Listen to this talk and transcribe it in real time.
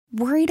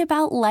Worried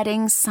about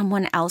letting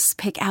someone else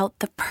pick out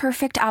the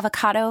perfect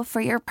avocado for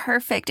your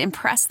perfect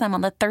impress them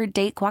on the third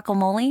date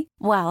guacamole?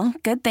 Well,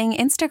 good thing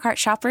Instacart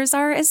shoppers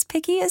are as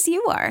picky as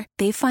you are.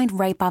 They find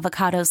ripe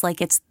avocados like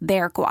it's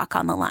their guac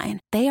on the line.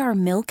 They are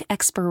milk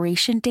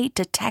expiration date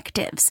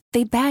detectives.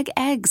 They bag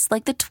eggs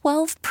like the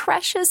 12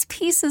 precious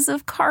pieces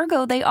of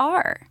cargo they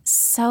are.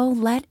 So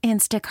let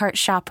Instacart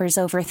shoppers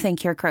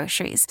overthink your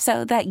groceries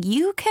so that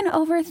you can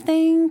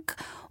overthink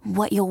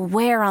what you'll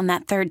wear on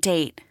that third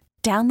date.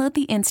 Download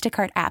the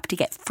Instacart app to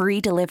get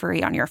free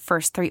delivery on your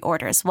first 3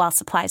 orders while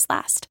supplies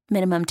last.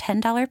 Minimum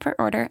 $10 per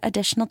order.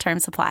 Additional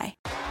terms apply.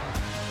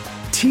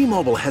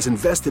 T-Mobile has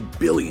invested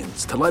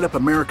billions to light up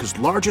America's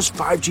largest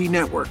 5G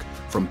network,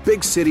 from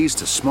big cities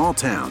to small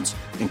towns,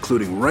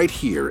 including right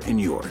here in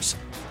yours.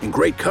 And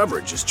great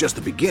coverage is just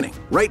the beginning.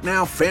 Right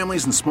now,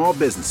 families and small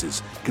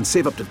businesses can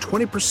save up to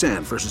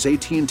 20% versus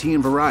AT&T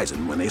and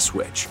Verizon when they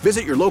switch.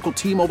 Visit your local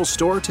T-Mobile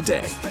store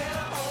today.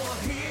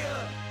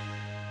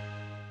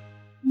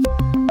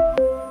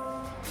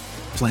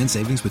 Plan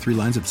savings with 3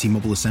 lines of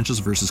T-Mobile Essentials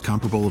versus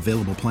comparable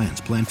available plans.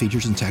 Plan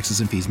features and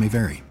taxes and fees may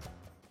vary.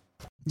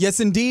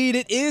 Yes, indeed.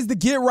 It is the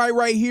Get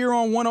Right here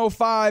on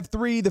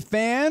 105.3 The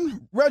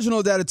Fan.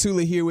 Reginald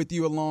Atatula here with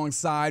you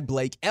alongside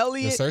Blake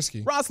Elliott. Yes,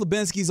 Sirski. Ross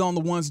Lubinsky's on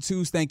the ones and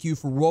twos. Thank you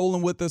for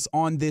rolling with us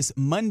on this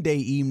Monday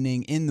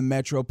evening in the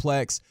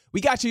Metroplex.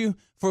 We got you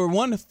for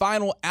one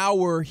final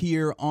hour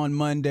here on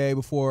Monday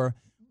before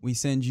we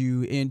send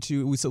you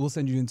into we'll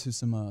send you into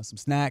some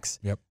snacks.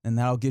 Yep. And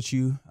that'll get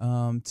you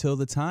till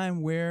the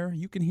time where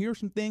you can hear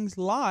some things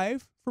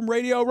live from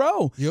Radio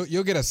Row.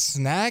 You'll get a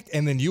snack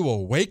and then you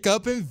will wake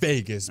up in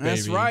Vegas, baby.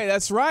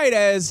 That's right.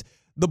 As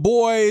the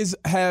boys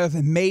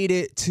have made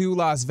it to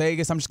Las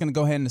Vegas, I'm just going to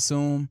go ahead and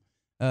assume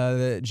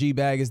that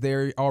G-Bag is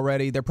there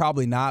already. They're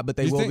probably not, but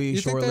they will be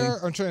shortly.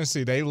 I'm trying to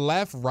see. They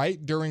left right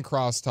during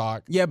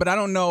crosstalk. Yeah, but I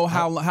don't know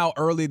how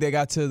early they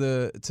got to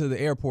the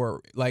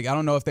airport. Like, I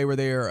don't know if they were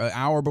there an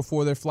hour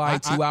before their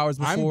flight, 2 hours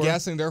before. I'm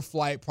guessing their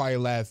flight probably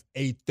left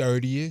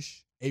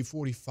 8:30ish,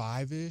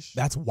 8:45ish.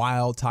 That's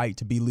wild tight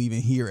to be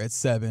leaving here at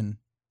 7.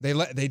 They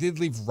did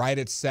leave right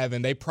at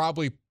 7. They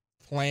probably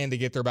planned to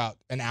get there about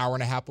an hour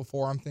and a half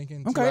before, I'm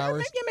thinking. Okay, 2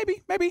 hours.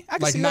 Maybe. I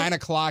can like see 9 that.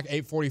 o'clock,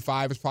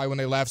 8:45 is probably when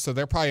they left, so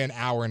they're probably an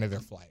hour into their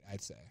flight,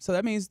 I'd say. So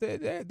that means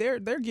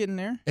they're getting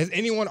there. Is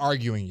anyone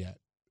arguing yet?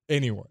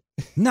 Anyone?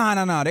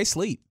 No. They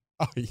sleep.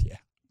 Oh, yeah.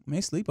 They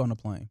sleep on the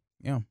plane.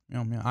 Yeah.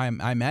 I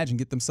imagine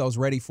get themselves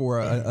ready for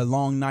a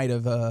long night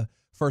of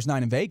first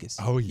night in Vegas.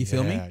 Oh, yeah. You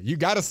feel me? You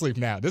got to sleep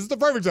now. This is the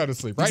perfect time to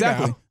sleep right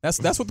exactly. now.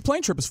 That's what the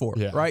plane trip is for,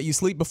 right? You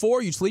sleep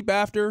before, you sleep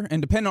after, and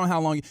depending on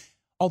how long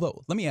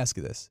Although, let me ask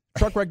you this.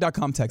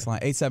 Truckwreck.com text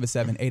line,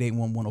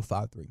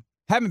 877-881-1053.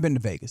 Haven't been to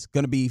Vegas.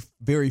 Going to be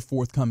very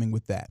forthcoming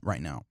with that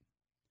right now.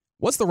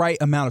 What's the right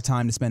amount of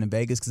time to spend in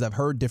Vegas? Because I've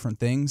heard different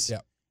things,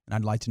 and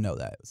I'd like to know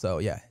that. So,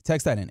 yeah,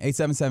 text that in,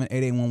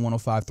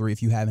 877-881-1053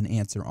 if you have an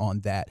answer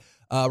on that.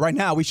 Right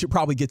now, we should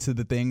probably get to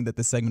the thing that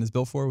this segment is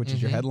built for, which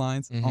is your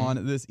headlines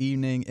on this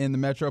evening in the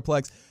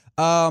Metroplex.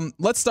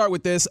 Let's start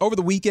with this. Over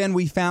the weekend,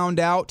 we found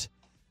out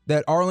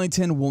that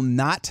Arlington will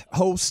not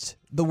host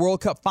the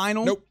World Cup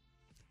final. Nope.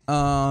 A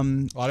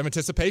lot of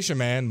anticipation,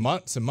 man.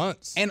 Months and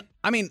months. And,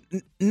 I mean,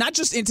 not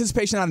just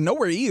anticipation out of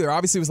nowhere either.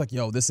 Obviously, it was like,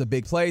 this is a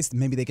big place.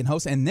 Maybe they can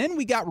host. And then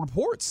we got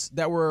reports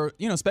that were,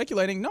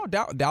 speculating, no,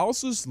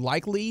 Dallas was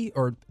likely,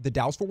 or the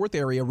Dallas-Fort Worth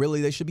area,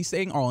 really, they should be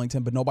staying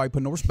Arlington, but nobody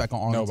put no respect on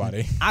Arlington.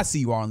 Nobody. I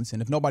see you,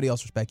 Arlington. If nobody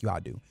else respect you, I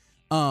do.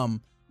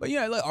 But,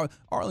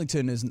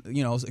 Arlington is,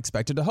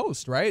 expected to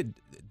host, right?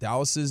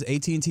 Dallas's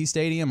AT&T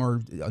Stadium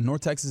or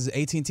North Texas'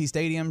 AT&T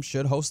Stadium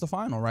should host the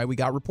final, right? We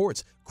got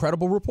reports,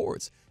 credible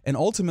reports. And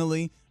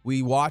ultimately,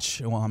 we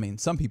watch,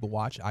 some people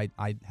watch.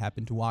 I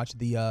happen to watch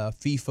the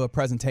FIFA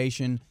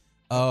presentation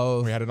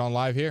of... We had it on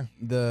live here.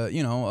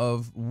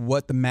 Of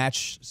what the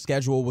match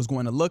schedule was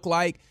going to look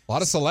like. A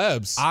lot of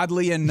celebs.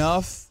 Oddly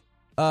enough,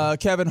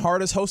 Kevin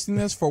Hart is hosting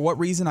this. For what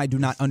reason, I do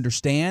not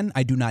understand.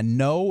 I do not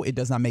know. It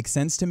does not make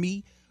sense to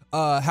me.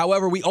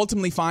 However, we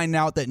ultimately find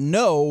out that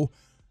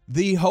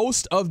the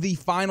host of the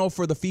final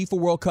for the FIFA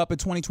World Cup in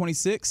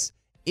 2026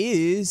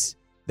 is,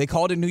 they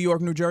called it New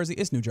York, New Jersey.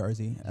 It's New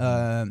Jersey.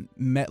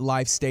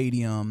 MetLife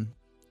Stadium.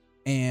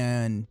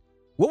 And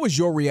what was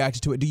your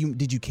reaction to it?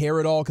 Did you care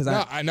at all?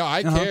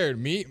 I cared.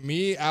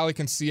 Me, Alec,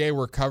 and CA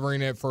were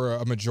covering it for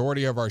a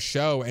majority of our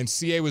show, and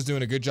CA was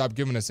doing a good job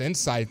giving us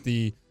insight.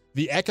 The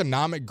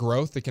economic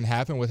growth that can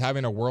happen with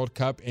having a World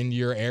Cup in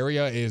your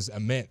area is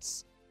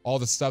immense. All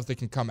the stuff that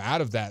can come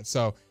out of that.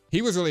 So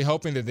he was really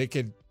hoping that they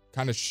could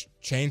kind of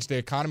change the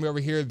economy over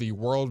here, the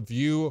world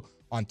view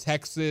on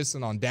Texas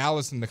and on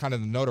Dallas, and the kind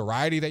of the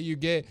notoriety that you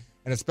get.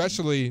 And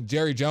especially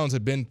Jerry Jones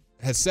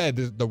has said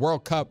that the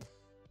World Cup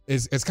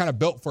is kind of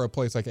built for a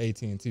place like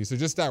AT&T. So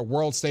just that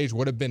world stage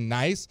would have been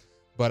nice,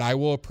 but I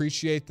will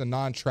appreciate the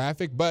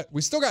non-traffic. But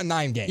we still got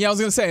 9 games. Yeah, I was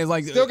going to say, it's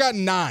like... Still got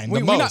 9, we're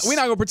not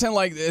going to pretend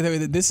like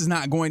this is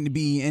not going to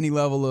be any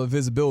level of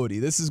visibility.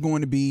 This is going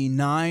to be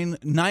 9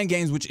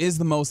 games, which is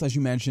the most, as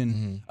you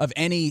mentioned, of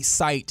any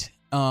site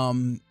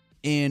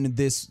in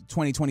this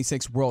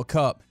 2026 World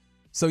Cup.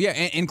 So yeah,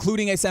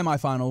 including a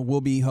semifinal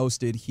will be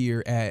hosted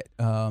here at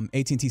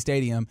AT&T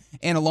Stadium.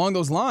 And along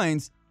those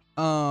lines,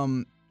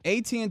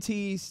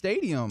 AT&T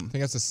Stadium, I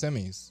think that's the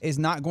semis, is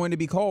not going to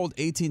be called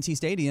AT&T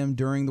Stadium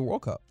during the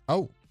World Cup.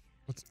 Oh,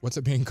 what's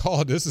it being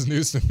called? This is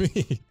news to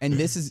me. And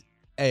this is,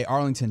 hey,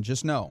 Arlington,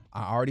 just know,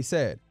 I already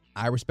said,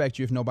 I respect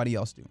you if nobody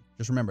else do.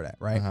 Just remember that,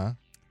 right? Uh-huh.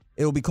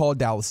 It'll be called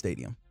Dallas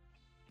Stadium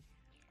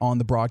on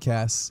the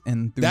broadcasts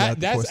and throughout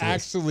the course that's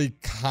actually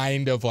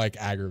kind of like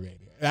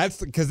aggravating.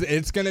 That's because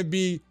it's going to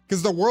be,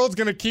 because the world's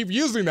going to keep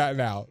using that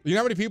now. You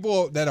know how many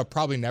people that have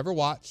probably never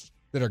watched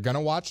that are going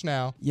to watch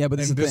now? Yeah, but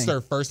this is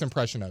their first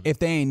impression of it. If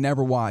they ain't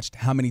never watched,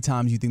 how many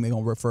times do you think they're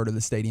going to refer to the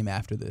stadium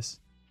after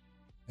this?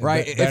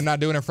 Right? They're not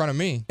doing it in front of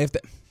me.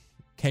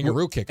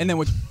 Kangaroo kick. And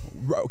then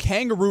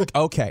kangaroo,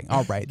 okay,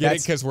 all right. Get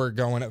it? Because we're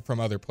going from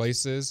other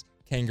places.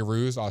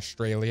 Kangaroos,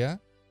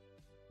 Australia,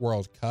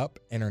 World Cup,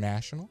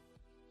 International,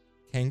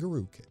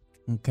 kangaroo kick.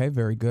 Okay,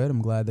 very good.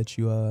 I'm glad that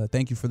you,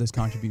 thank you for this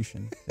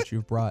contribution that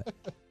you've brought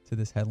to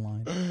this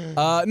headline.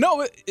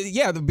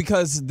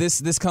 Because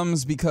this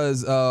comes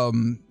because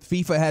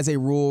FIFA has a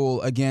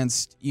rule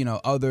against,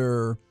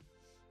 other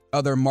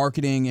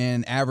marketing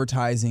and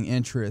advertising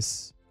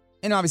interests.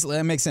 And obviously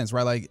that makes sense,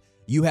 right? Like,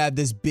 you have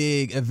this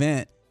big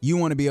event, you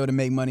want to be able to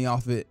make money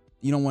off of it.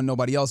 You don't want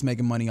nobody else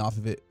making money off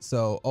of it.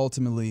 So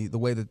ultimately, the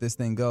way that this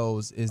thing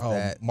goes is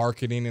that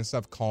marketing and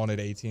stuff, calling it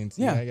AT&T.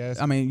 Yeah, I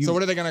guess. I mean, so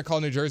what are they going to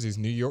call New Jersey's?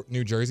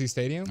 New Jersey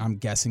Stadium? I'm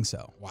guessing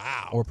so.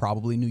 Wow. Or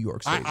probably New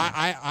York Stadium.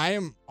 I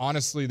am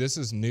honestly, this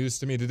is news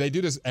to me. Did they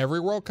do this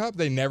every World Cup?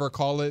 They never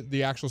call it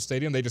the actual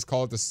stadium. They just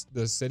call it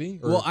the city.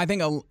 Or? Well, I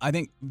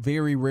think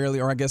very rarely,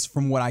 or I guess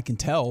from what I can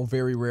tell,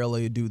 very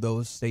rarely do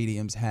those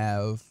stadiums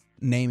have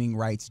naming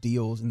rights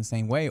deals in the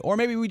same way, or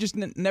maybe we just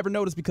never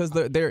noticed because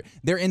they're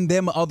in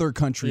them other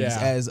countries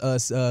as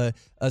us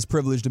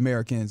privileged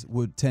Americans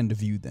would tend to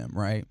view them,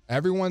 right?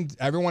 Everyone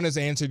has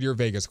answered your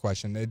Vegas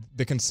question.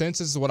 The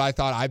consensus is what I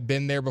thought. I've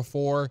been there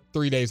before.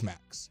 3 days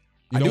max.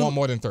 You don't want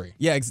more than 3.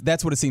 Yeah,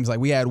 that's what it seems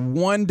like. We had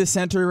one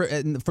dissenter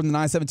from the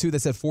 972 that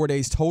said 4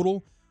 days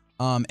total,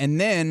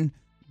 and then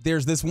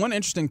there's this one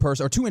interesting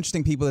person, or two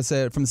interesting people that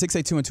said, from the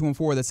 682 and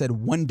 214, that said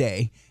 1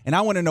 day. And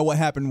I want to know what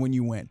happened when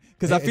you went.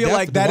 Because I feel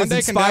like that is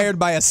inspired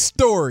by a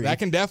story. That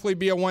can definitely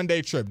be a 1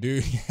 day trip,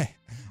 dude.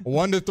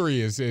 1 to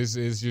 3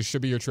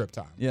 should be your trip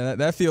time. Yeah,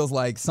 that feels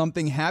like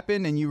something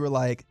happened and you were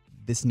like,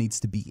 this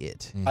needs to be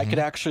it. Mm-hmm. I could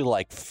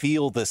actually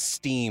feel the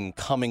steam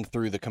coming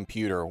through the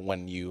computer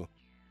when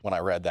I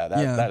read that.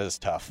 That is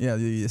tough.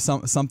 Yeah,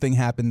 something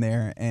happened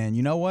there. And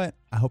you know what?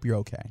 I hope you're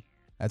okay.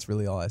 That's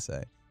really all I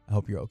say. I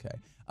hope you're okay.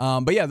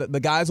 But yeah, the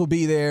guys will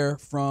be there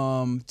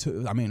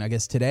I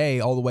guess today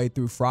all the way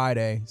through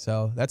Friday.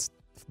 So that's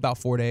about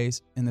 4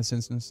 days in this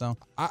instance. So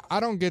I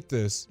don't get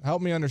this.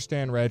 Help me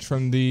understand, Reg.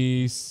 From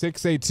the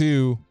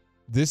 682,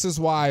 this is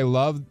why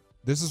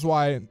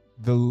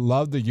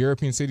the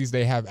European cities,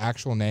 they have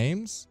actual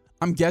names.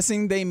 I'm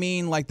guessing they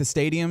mean like the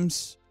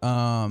stadiums.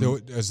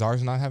 Does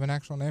ours not have an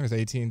actual name? Is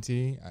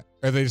AT&T?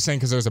 Are they just saying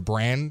because there's a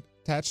brand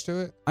attached to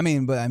it? I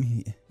mean,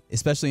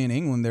 especially in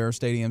England, there are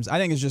stadiums. I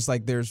think it's just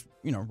like there's,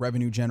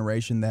 revenue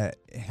generation that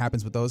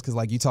happens with those. Because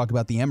like you talk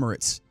about the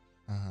Emirates,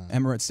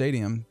 Emirates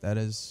Stadium, that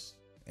is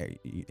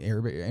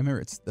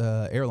Emirates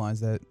Airlines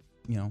that,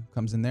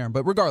 comes in there.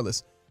 But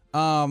regardless,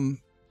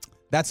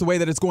 that's the way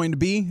that it's going to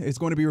be. It's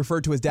going to be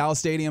referred to as Dallas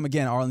Stadium.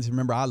 Again, Arlington,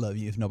 remember, I love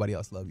you if nobody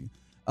else loves you.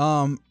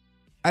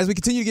 As we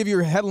continue to give you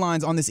your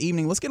headlines on this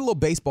evening, let's get a little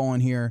baseball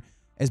in here.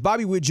 As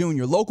Bobby Witt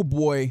Jr., local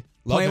boy,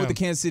 playing with the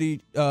Kansas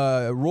City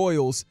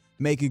Royals,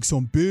 making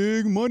some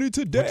big money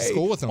today. Went to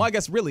school with him. Well, I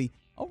guess really.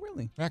 Oh,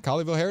 really? Yeah,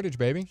 Colleyville Heritage,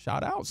 baby.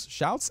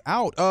 Shouts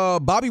out.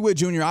 Bobby Witt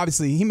Jr.,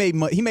 obviously, he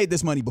made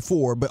this money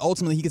before, but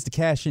ultimately he gets to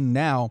cash in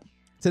now.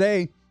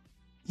 Today,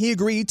 he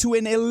agreed to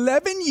an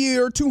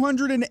 11-year,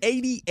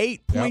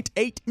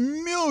 $288.8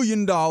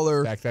 million.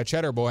 Back that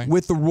cheddar, boy.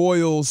 With the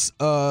Royals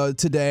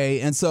today.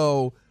 And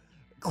so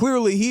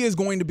clearly he is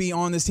going to be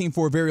on this team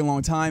for a very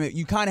long time.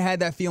 You kind of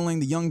had that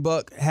feeling. The young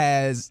buck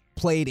has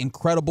played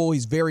incredible.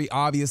 He's very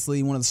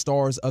obviously one of the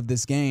stars of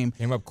this game.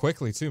 Came up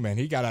quickly too, man.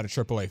 He got out of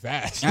AAA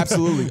fast.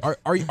 Absolutely.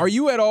 Are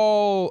you at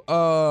all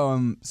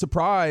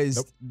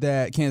surprised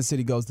that Kansas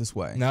City goes this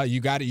way? No,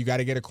 you got to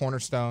get a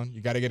cornerstone.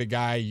 You got to get a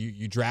guy.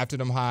 You drafted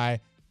him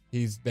high.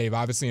 They've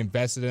obviously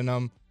invested in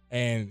him,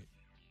 and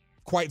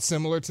quite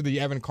similar to the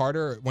Evan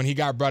Carter, when he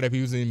got brought up,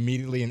 he was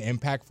immediately an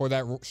impact for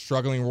that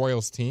struggling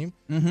Royals team,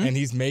 and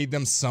he's made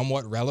them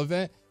somewhat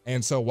relevant.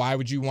 And so why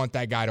would you want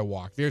that guy to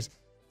walk?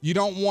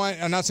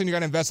 I'm not saying you got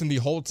to invest in the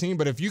whole team,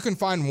 but if you can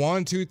find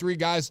 1, 2, 3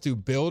 guys to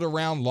build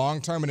around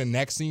long-term, and the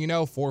next thing you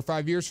know, 4 or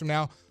 5 years from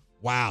now,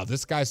 wow,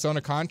 this guy's still on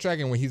a contract,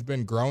 and when he's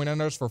been growing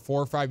under us for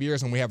 4 or 5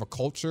 years, and we have a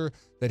culture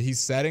that he's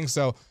setting.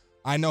 So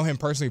I know him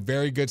personally,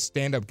 very good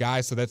stand-up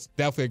guy, so that's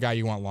definitely a guy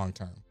you want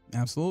long-term.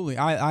 Absolutely.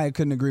 I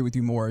couldn't agree with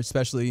you more,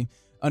 especially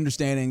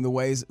understanding the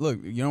ways. Look,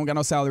 you don't got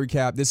no salary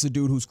cap. This is a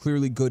dude who's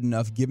clearly good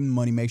enough. Give him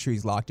money, make sure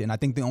he's locked in. I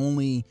think the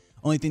only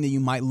thing that you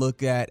might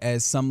look at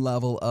as some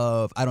level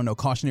of, I don't know,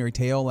 cautionary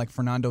tale, like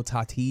Fernando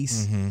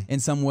Tatis in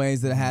some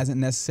ways, that hasn't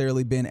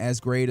necessarily been as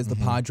great as the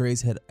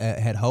Padres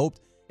had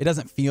hoped. It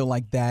doesn't feel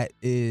like that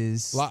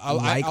is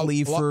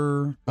likely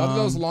for. A lot of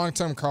those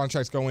long-term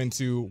contracts go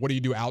into what do you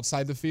do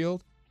outside the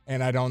field,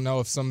 and I don't know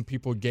if some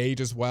people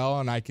gauge as well.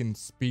 And I can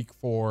speak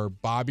for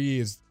Bobby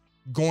is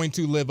going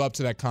to live up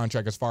to that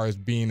contract as far as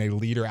being a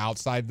leader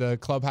outside the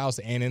clubhouse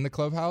and in the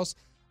clubhouse.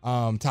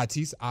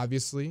 Tatis,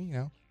 obviously,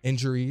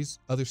 injuries,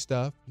 other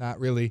stuff, not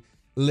really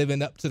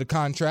living up to the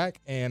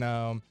contract, and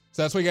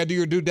so that's why you got to do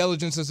your due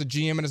diligence as a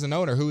GM and as an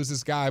owner. Who is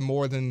this guy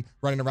more than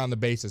running around the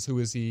bases? Who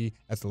is he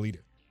as the leader?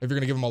 If you're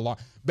going to give him a long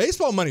 –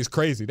 baseball money is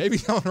crazy. They be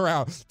going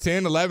around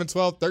 10, 11,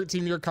 12,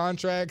 13-year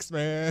contracts,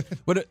 man.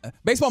 But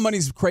baseball money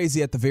is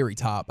crazy at the very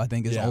top, I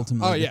think, is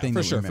ultimately the thing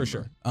for to remember. For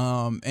sure.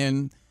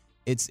 And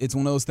it's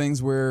one of those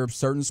things where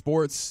certain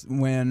sports,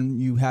 when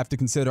you have to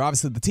consider –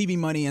 obviously, the TV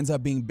money ends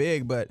up being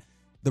big, but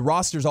the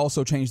rosters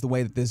also change the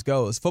way that this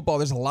goes. Football,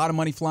 there's a lot of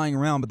money flying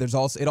around, but there's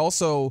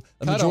also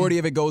 – a majority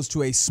of it goes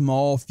to a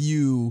small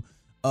few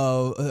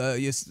of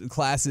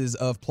classes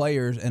of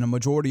players, and a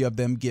majority of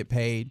them get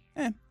paid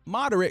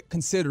moderate,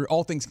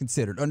 all things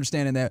considered,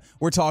 understanding that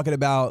we're talking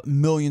about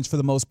millions for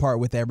the most part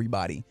with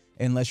everybody,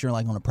 unless you're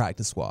like on a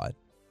practice squad.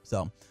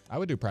 So I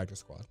would do practice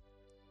squad.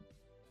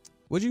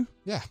 Would you?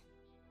 Yeah.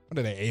 What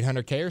are they,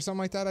 800K or something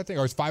like that, I think?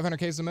 Or is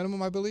 500K is the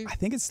minimum, I believe? I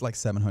think it's like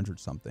 700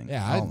 something.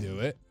 Yeah, I'd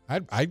do it.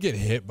 I'd get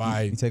hit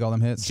by you take all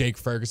them hits? Jake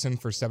Ferguson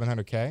for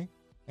 700K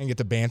and get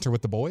to banter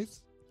with the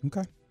boys.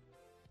 Okay.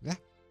 Yeah.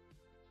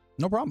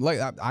 No problem. Like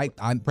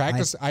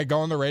I go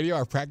on the radio.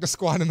 Our practice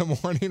squad in the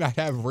morning. I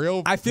have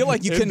real. I feel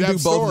like you couldn't do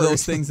both of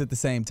those things at the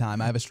same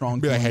time. I have a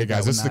strong. Be like, hey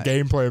guys, this is the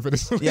game plan for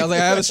this. Yeah, I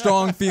have a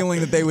strong feeling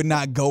that they would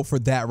not go for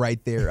that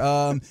right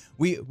there.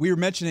 We were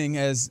mentioning,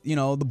 as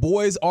the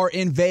boys are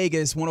in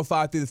Vegas,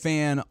 105 through the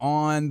Fan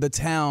on the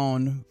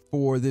town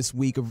for this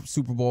week of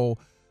Super Bowl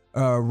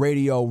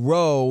Radio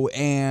Row,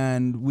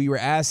 and we were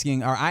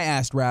asking, or I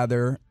asked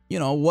rather,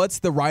 what's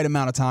the right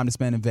amount of time to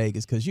spend in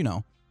Vegas? Because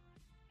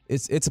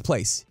It's a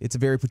place. It's a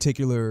very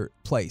particular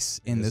place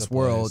in this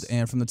world.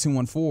 And from the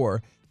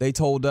 214, they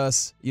told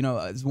us,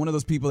 it's one of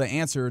those people that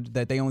answered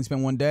that they only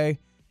spent one day.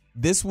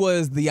 This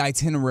was the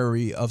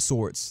itinerary of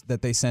sorts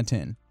that they sent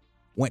in.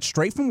 Went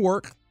straight from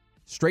work,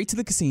 straight to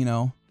the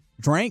casino,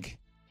 drank,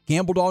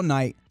 gambled all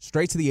night,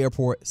 straight to the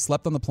airport,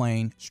 slept on the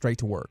plane, straight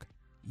to work.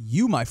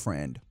 You, my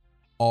friend,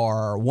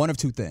 are one of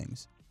two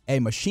things: a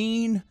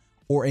machine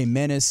or a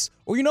menace,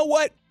 or you know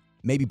what?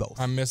 Maybe both.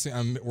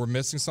 We're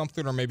missing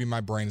something, or maybe my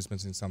brain is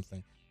missing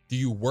something. Do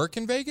you work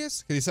in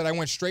Vegas? Because he said I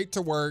went straight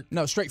to work.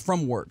 No, straight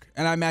from work.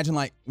 And I imagine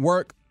like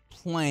work,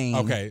 plane.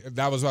 Okay,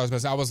 that was what I was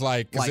missing. I was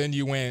like, because then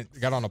you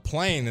got on a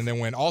plane and then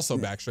went also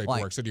back straight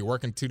to work. So do you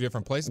work in two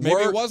different places?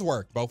 Maybe it was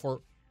work. Both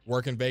were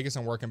work in Vegas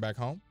and working back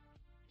home.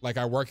 Like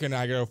I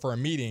go for a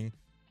meeting,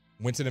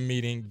 went to the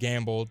meeting,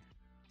 gambled,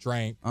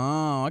 drank.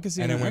 Oh, I can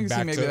see. And then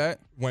that.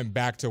 Went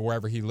back to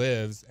wherever he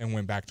lives and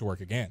went back to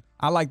work again.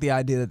 I like the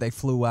idea that they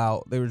flew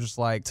out. They were just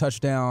like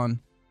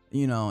touchdown,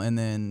 and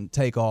then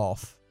take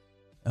off.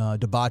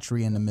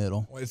 Debauchery in the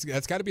middle. Well,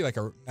 that's got to be like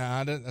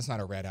that's not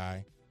a red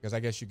eye, because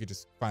I guess you could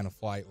just find a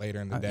flight later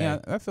in the day. Yeah,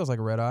 that feels like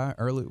a red eye.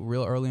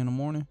 Real early in the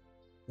morning.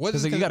 What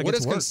is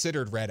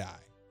considered red eye?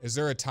 Is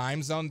there a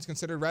time zone that's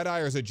considered red eye,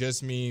 or does it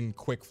just mean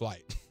quick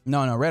flight?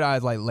 No, red eye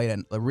is like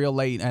real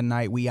late at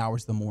night, wee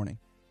hours of the morning.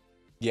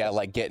 Yeah,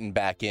 like getting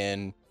back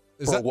in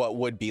for what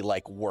would be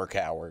like work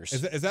hours.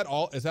 Is that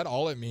all? Is that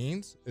all it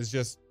means? Is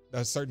just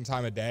a certain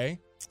time of day?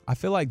 I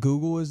feel like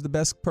Google is the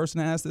best person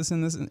to ask this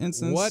in this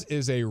instance. What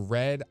is a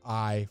red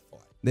eye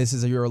flight? This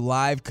is your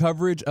live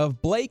coverage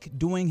of Blake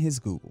doing his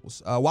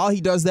Googles. While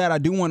he does that, I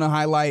do want to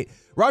highlight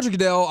Roger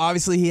Goodell.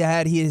 Obviously, he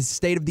had his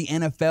State of the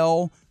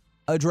NFL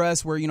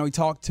address where he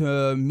talked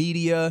to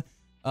media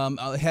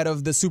ahead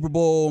of the Super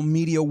Bowl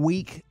media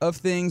week of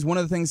things. One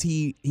of the things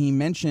he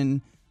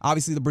mentioned,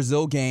 obviously, the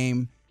Brazil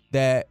game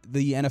that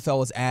the NFL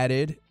has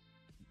added.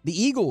 The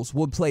Eagles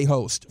would play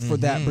host for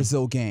that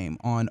Brazil game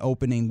on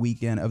opening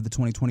weekend of the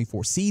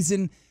 2024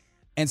 season.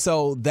 And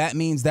so that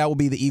means that will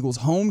be the Eagles'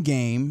 home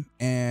game.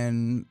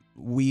 And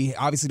we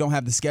obviously don't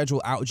have the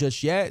schedule out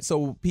just yet.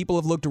 So people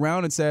have looked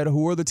around and said,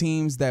 who are the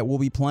teams that will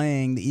be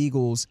playing the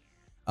Eagles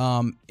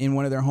in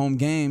one of their home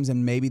games?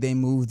 And maybe they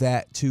move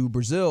that to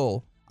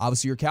Brazil.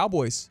 Obviously, your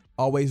Cowboys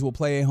always will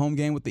play a home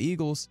game with the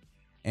Eagles.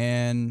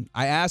 And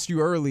I asked you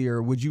earlier,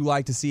 would you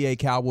like to see a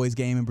Cowboys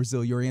game in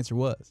Brazil? Your answer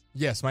was?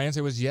 Yes, my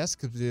answer was yes,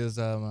 because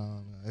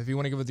if you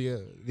want to give it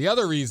the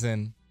other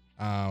reason,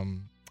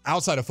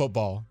 outside of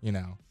football,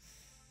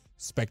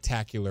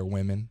 spectacular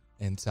women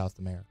in South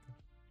America.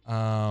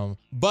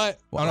 But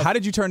how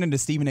did you turn into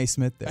Stephen A.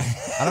 Smith there?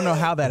 I don't know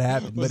how that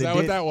happened. What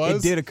that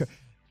was? It did occur.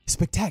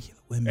 Spectacular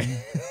women.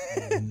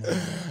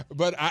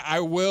 But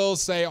I will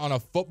say, on a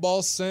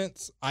football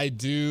sense, I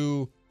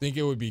do think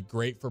it would be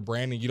great for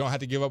branding. You don't have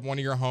to give up one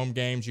of your home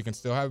games. You can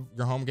still have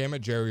your home game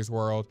at Jerry's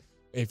World.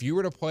 If you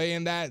were to play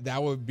in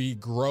that would be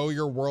grow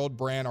your world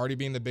brand, already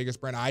being the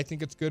biggest brand. I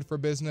think it's good for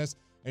business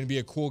and be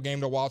a cool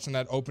game to watch on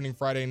that opening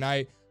Friday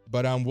night.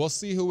 But we'll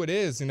see who it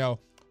is.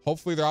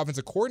 Hopefully their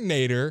offensive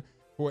coordinator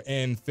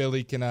in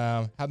Philly can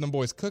have them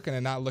boys cooking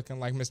and not looking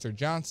like Mr.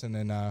 Johnson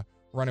and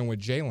running with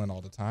Jalen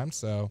all the time.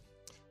 So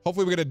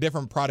hopefully we get a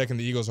different product and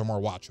the Eagles are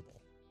more watchable.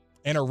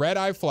 And a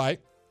red-eye flight,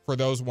 for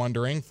those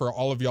wondering, for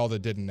all of y'all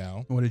that didn't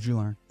know. What did you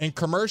learn? In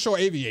commercial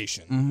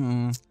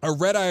aviation, a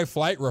red-eye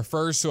flight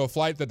refers to a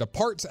flight that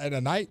departs at a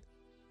night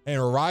and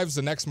arrives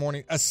the next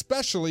morning,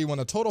 especially when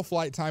the total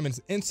flight time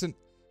is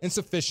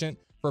insufficient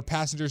for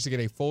passengers to get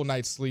a full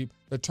night's sleep.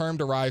 The term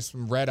derives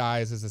from red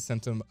eyes as a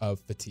symptom of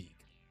fatigue.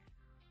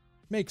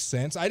 Makes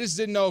sense. I just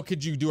didn't know,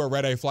 could you do a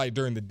red-eye flight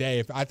during the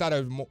day? I thought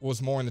it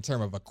was more in the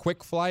term of a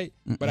quick flight,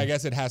 but I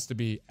guess it has to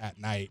be at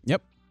night.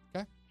 Yep.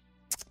 Okay.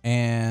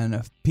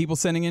 And people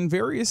sending in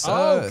various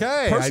personal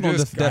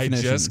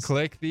definitions. I just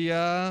clicked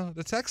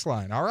the text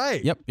line. All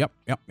right. Yep. Y'all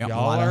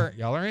are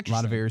interesting. A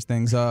lot of various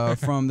things.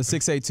 From the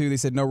 682, they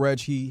said, no, Reg,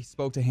 he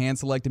spoke to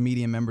hand-selected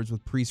media members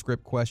with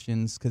pre-script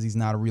questions because he's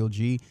not a real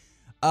G.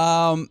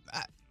 I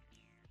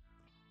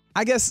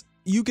guess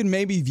you can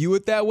maybe view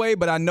it that way,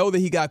 but I know that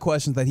he got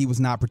questions that he was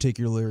not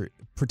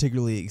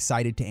particularly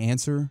excited to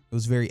answer. It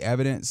was very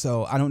evident.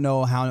 So I don't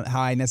know how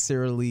I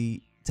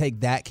necessarily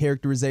take that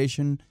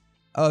characterization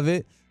of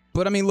it.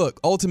 But I mean, look,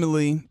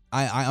 ultimately,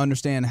 I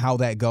understand how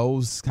that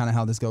goes, kind of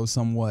how this goes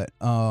somewhat.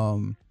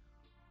 To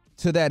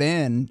that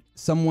end,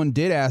 someone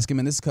did ask him,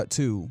 and this is cut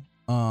two,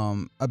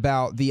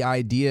 about the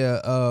idea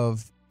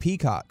of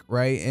Peacock,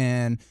 right?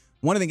 And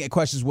one of the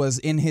questions was,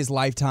 in his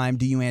lifetime,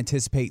 do you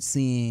anticipate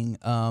seeing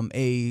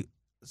a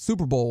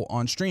Super Bowl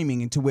on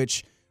streaming? And to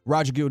which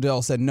Roger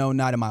Goodell said, no,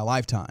 not in my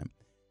lifetime.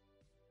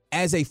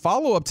 As a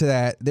follow-up to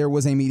that, there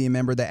was a media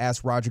member that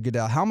asked Roger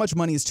Goodell, how much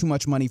money is too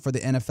much money for the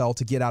NFL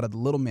to get out of the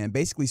little man?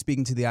 Basically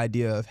speaking to the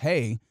idea of,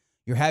 hey,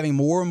 you're having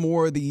more and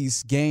more of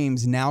these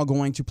games now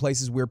going to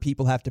places where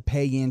people have to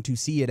pay in to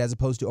see it, as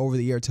opposed to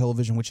over-the-air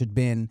television, which had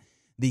been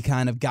the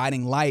kind of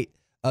guiding light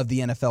of the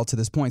NFL to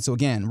this point. So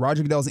again,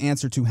 Roger Goodell's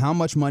answer to how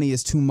much money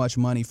is too much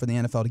money for the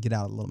NFL to get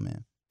out of the little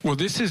man. Well,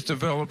 this is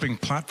developing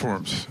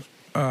platforms.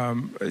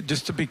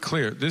 Just to be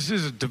clear, this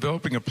is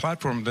developing a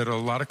platform that a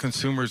lot of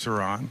consumers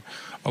are on.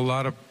 A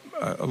lot of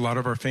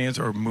our fans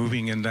are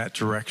moving in that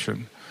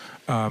direction.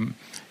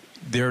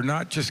 They're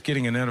not just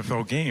getting an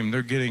NFL game;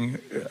 they're getting,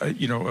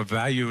 a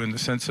value in the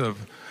sense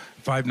of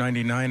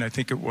 $5.99, I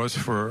think it was,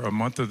 for a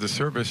month of the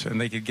service,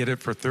 and they could get it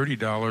for $30,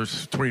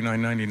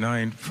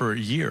 $29.99 for a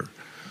year.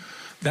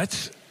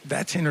 That's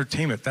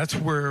entertainment. That's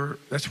where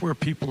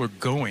people are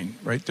going,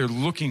 right? They're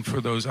looking for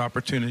those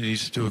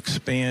opportunities to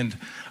expand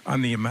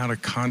on the amount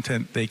of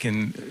content they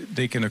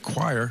can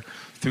acquire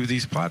through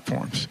these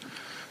platforms.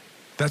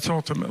 That's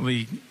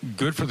ultimately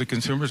good for the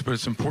consumers, but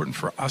it's important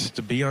for us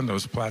to be on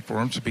those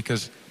platforms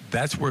because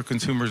that's where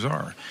consumers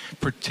are,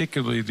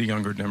 particularly the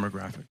younger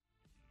demographic.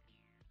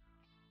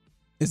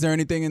 Is there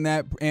anything in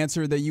that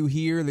answer that you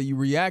hear that you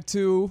react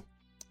to?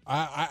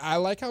 I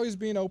like how he's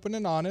being open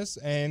and honest,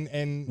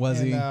 and was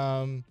he?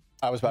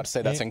 I was about to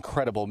say that's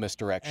incredible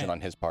misdirection on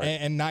his part,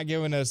 and not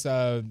giving us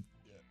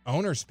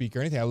owner speak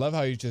or anything. I love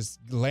how he's just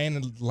laying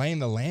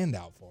the land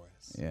out for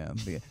us. Yeah,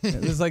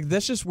 it's like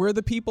that's just where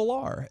the people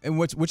are, and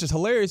which is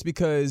hilarious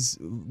because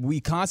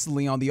we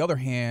constantly, on the other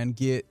hand,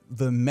 get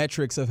the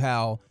metrics of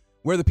how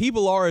where the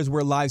people are is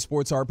where live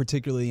sports are,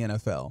 particularly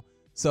NFL.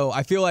 So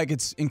I feel like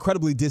it's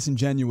incredibly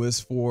disingenuous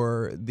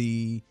for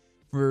the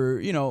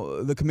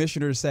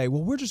commissioner to say,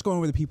 well, we're just going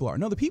where the people are.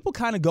 No, the people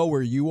kind of go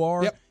where you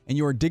are, and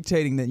you are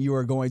dictating that you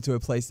are going to a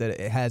place that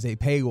it has a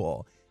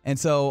paywall. And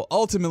so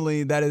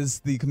ultimately, that is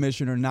the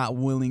commissioner not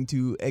willing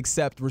to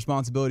accept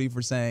responsibility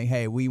for saying,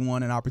 hey, we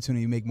want an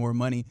opportunity to make more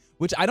money,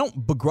 which I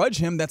don't begrudge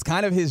him. That's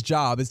kind of his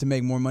job, is to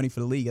make more money for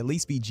the league. At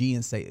least be G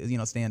and say,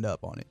 stand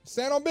up on it.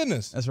 Stand on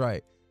business. That's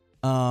right.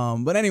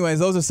 But anyways,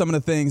 those are some of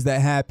the things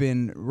that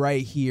happen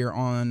right here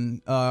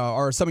on,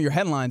 or some of your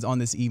headlines on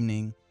this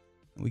evening.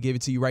 We gave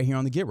it to you right here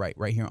on the Get Right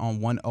here on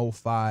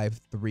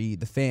 105.3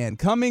 The Fan.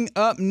 Coming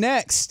up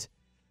next,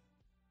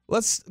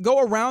 let's go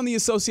around the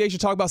association,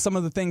 talk about some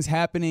of the things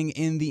happening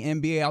in the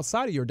NBA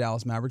outside of your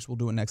Dallas Mavericks. We'll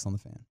do it next on The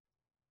Fan.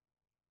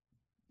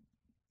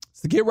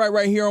 It's the Get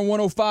Right here on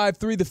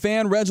 105.3 The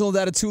Fan. Reginald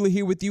Atatula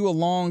here with you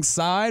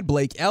alongside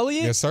Blake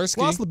Elliott. Yes, sir.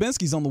 Ross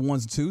Lubinsky's on the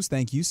ones and twos.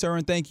 Thank you, sir,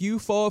 and thank you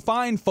for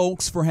fine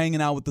folks for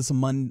hanging out with us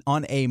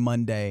on a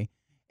Monday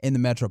in the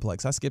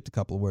Metroplex. I skipped a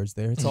couple of words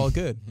there. It's all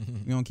good.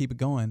 We're going to keep it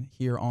going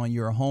here on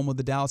your home of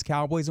the Dallas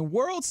Cowboys and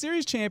World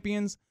Series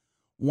champions,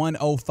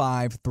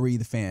 105.3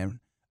 The Fan.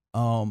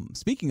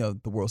 Speaking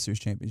of the World Series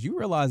champions, you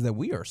realize that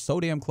we are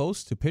so damn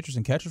close to pitchers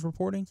and catchers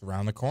reporting? It's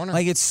around the corner.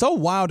 Like, it's so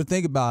wild to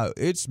think about.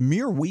 It's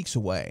mere weeks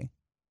away.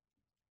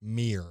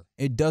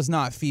 It does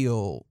not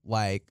feel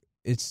like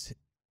it's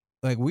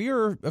like we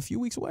are a few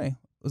weeks away.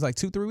 It was like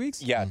 2-3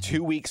 weeks? Yeah,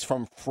 2 weeks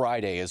from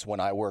Friday is when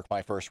I work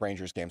my first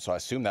Rangers game, so I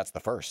assume that's the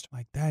first.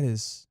 Like, that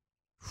is...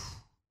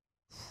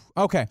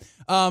 Okay.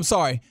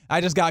 Sorry. I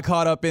just got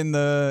caught up in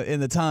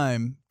the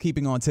time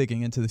keeping on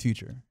ticking into the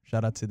future.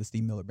 Shout out to the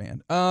Steve Miller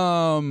Band.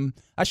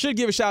 I should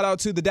give a shout out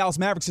to the Dallas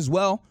Mavericks as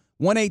well.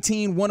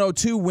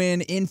 118-102 win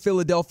in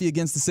Philadelphia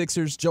against the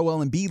Sixers,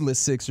 Joel Embiid-less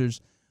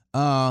Sixers.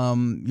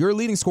 You're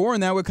leading scorer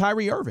in that with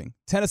Kyrie Irving.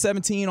 10 of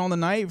 17 on the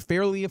night,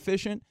 fairly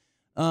efficient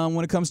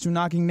when it comes to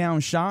knocking down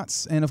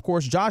shots. And, of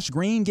course, Josh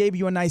Green gave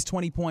you a nice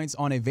 20 points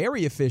on a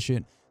very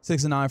efficient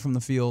 6 of 9 from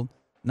the field,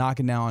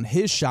 knocking down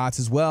his shots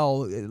as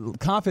well,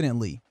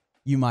 confidently,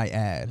 you might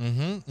add.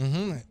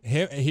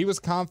 He was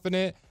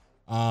confident.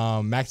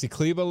 Maxi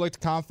Kleber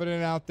looked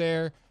confident out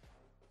there.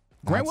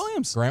 Grant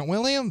Williams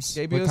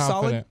gave you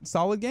a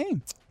solid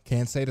game.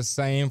 Can't say the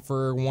same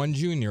for one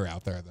junior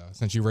out there, though,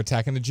 since you were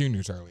attacking the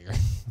juniors earlier.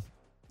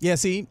 Yeah,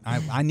 see,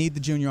 I need the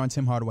junior on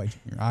Tim Hardaway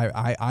Jr.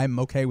 I'm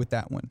okay with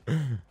that one.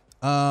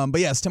 But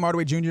yes, Tim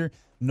Hardaway Jr.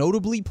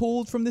 notably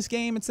pulled from this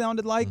game, it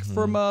sounded like,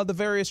 from the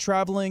various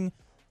traveling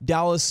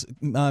Dallas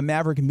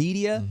Maverick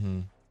media.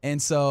 And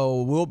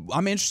so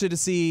I'm interested to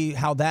see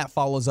how that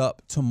follows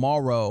up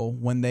tomorrow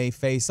when they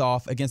face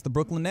off against the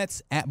Brooklyn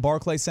Nets at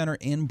Barclays Center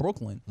in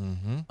Brooklyn.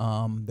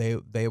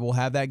 They will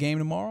have that game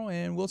tomorrow,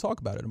 and we'll talk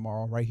about it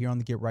tomorrow right here on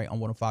the Get Right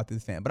on 105 through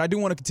the Fan. But I do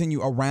want to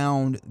continue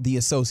around the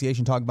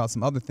association, talk about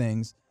some other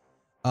things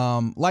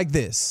like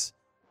this.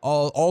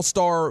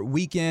 All-Star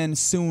weekend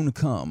soon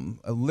come.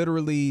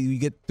 Literally, you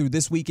get through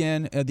this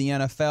weekend at the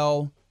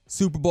NFL,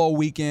 Super Bowl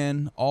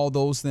weekend, all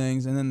those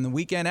things. And then the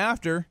weekend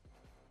after,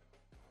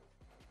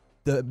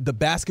 the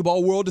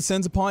basketball world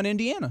descends upon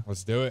Indiana.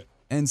 Let's do it.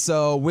 And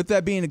so with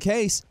that being the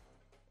case,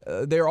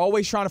 they're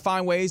always trying to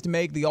find ways to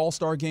make the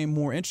All-Star game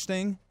more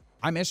interesting.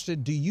 I'm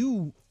interested, do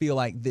you feel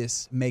like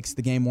this makes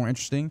the game more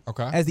interesting?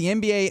 Okay. As the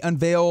NBA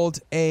unveiled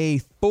a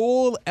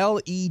full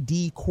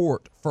LED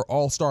court for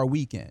All-Star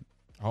weekend.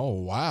 Oh,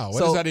 wow.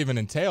 What does that even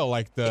entail?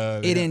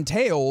 It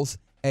entails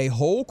a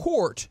whole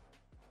court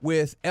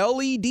with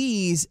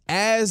LEDs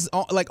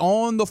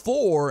on the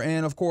floor,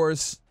 and of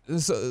course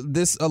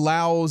this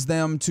allows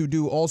them to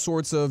do all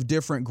sorts of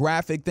different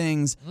graphic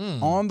things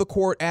on the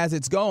court as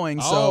it's going.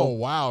 So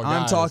wow,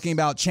 I'm guys. talking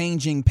about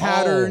changing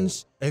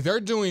patterns. If they're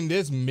doing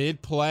this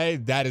mid-play,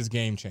 that is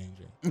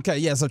game-changing. Okay,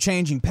 yeah, so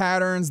changing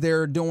patterns.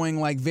 They're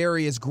doing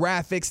various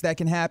graphics that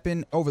can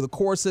happen over the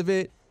course of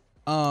it.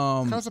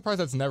 I'm kind of surprised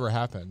that's never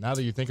happened, now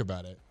that you think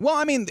about it. Well,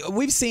 I mean,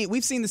 we've seen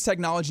this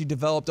technology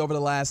developed over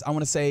the last, I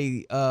want to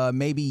say,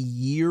 maybe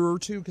year or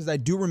two, because I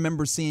do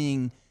remember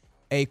seeing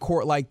a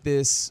court like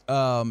this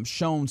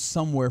shown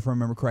somewhere, if I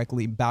remember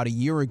correctly, about a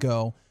year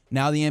ago.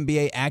 Now the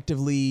NBA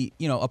actively,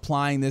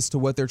 applying this to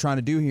what they're trying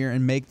to do here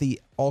and make the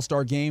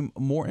All-Star game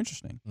more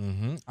interesting.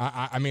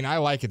 I mean, I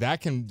like it.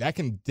 That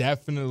can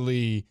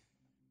definitely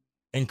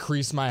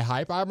increase my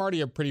hype. I'm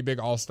already a pretty big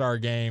All-Star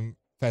game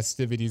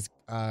festivities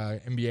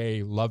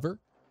NBA lover,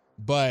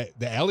 but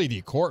the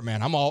LED court,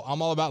 man, I'm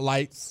all about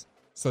lights.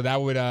 So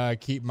that would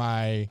keep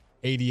my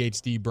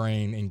ADHD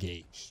brain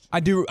engaged. I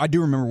do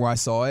remember where I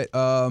saw it.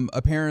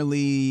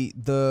 Apparently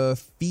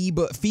the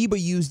FIBA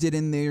used it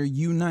in their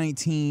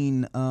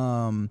U19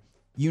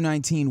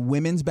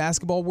 Women's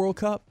Basketball World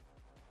Cup.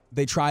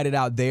 They tried it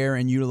out there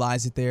and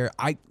utilized it there.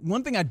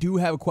 One thing I do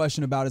have a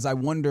question about is I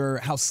wonder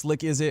how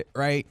slick is it,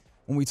 right?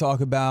 When we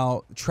talk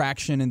about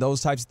traction and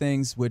those types of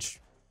things, which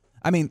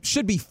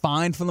should be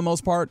fine for the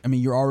most part. I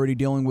mean, you're already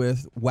dealing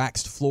with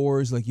waxed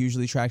floors,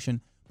 usually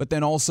traction. But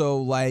then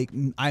also,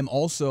 I'm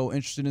also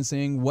interested in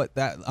seeing what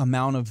that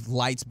amount of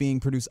lights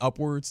being produced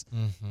upwards,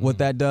 what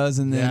that does,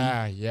 and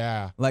then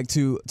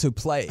to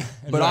play.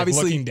 And but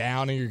obviously, looking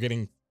down and you're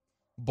getting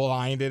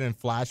blinded and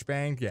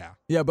flashbanged.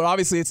 Yeah, but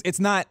obviously it's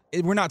not.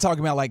 We're not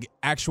talking about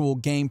actual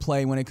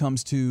gameplay when it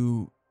comes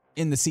to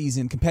in the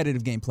season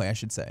competitive gameplay, I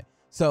should say.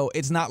 So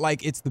it's not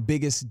like it's the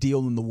biggest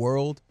deal in the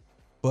world,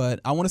 but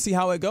I want to see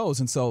how it goes.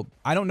 And so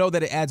I don't know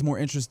that it adds more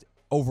interest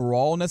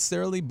overall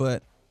necessarily,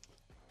 but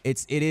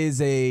it is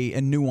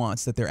a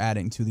nuance that they're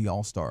adding to the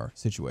All-Star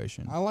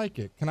situation. I like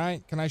it. Can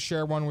I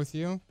share one with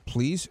you?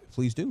 Please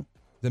do.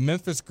 The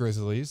Memphis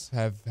Grizzlies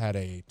have had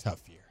a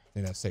tough year. I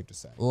think that's safe to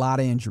say. A lot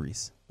of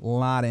injuries.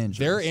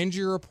 Their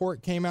injury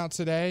report came out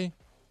today.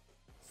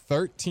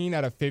 13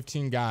 out of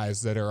 15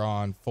 guys that are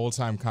on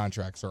full-time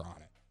contracts are on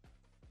it.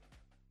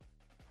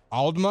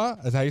 Aldama,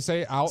 is that how you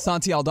say it?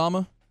 Santi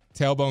Aldama.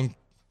 Tailbone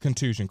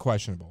contusion,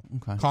 questionable.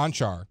 Okay.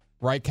 Conchar,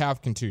 right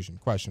calf contusion,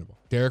 questionable.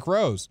 Derrick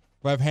Rose,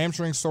 left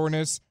hamstring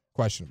soreness,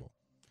 questionable.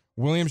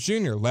 Williams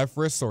Jr., left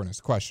wrist soreness,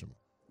 questionable.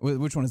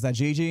 Which one is that,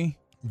 GG?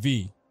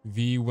 V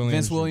Williams.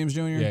 Vince Williams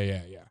Jr.?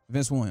 Yeah.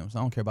 Vince Williams. I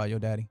don't care about your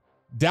daddy.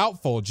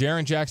 Doubtful,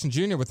 Jaren Jackson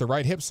Jr. with the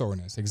right hip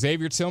soreness.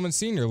 Xavier Tillman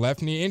Sr.,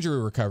 left knee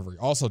injury recovery,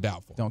 also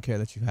doubtful. Don't care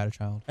that you've had a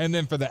child. And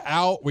then for the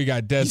out, we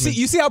got Desmond.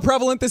 You see how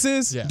prevalent this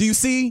is? Yes. Do you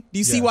see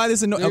why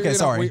this is okay,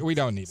 sorry. We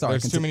don't need it.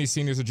 There's too many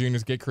seniors or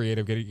juniors. Get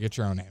creative. Get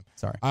your own name.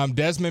 Sorry.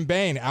 Desmond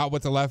Bain out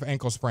with the left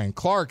ankle sprain.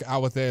 Clark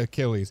out with the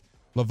Achilles.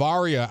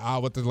 Lavaria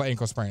out with the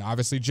ankle sprain.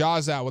 Obviously,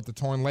 Jaws out with the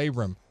torn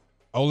labrum.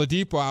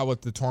 Oladipo out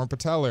with the torn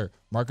patellar.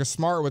 Marcus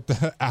Smart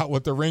out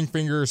with the ring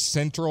finger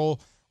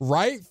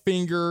right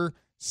finger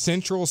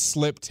central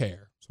slip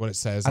tear. That's what it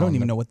says. I don't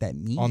even know what that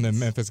means. On the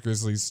Memphis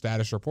Grizzlies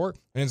status report.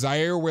 And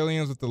Zaire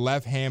Williams with the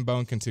left hand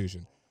bone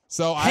contusion.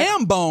 So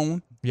ham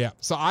bone. Yeah.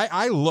 So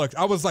I looked.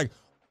 I was like,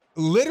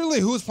 literally,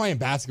 who's playing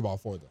basketball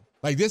for them?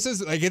 Like, this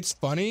is like, it's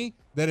funny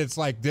that it's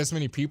like this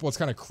many people. It's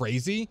kind of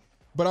crazy.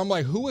 But I'm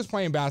like, who is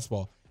playing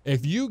basketball?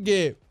 If you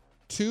get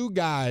 2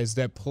 guys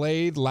that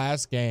played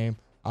last game,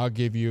 I'll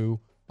give you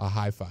a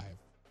high five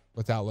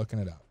without looking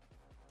it up.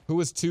 Who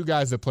was 2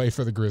 guys that played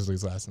for the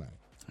Grizzlies last night?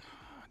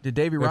 Did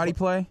David Roddy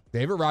play?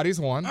 David Roddy's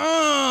one.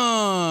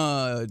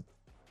 And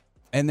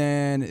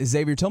then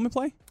Xavier Tillman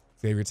play?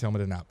 Xavier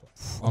Tillman did not play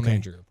on the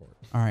injury report.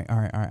 All right.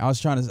 I was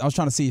trying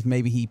to see if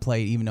maybe he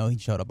played, even though he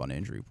showed up on the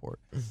injury report.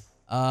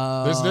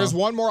 There's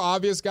one more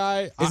obvious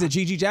guy. Is it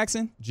Gigi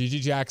Jackson? Gigi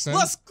Jackson.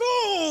 Let's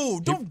go!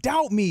 Don't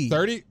doubt me.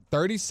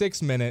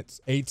 36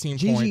 minutes, 18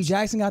 points. Gigi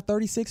Jackson got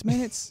 36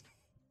 minutes.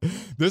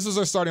 This is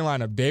our starting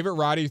lineup. David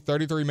Roddy,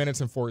 33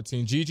 minutes and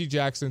 14. Gigi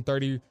Jackson,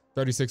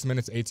 36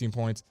 minutes, 18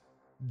 points.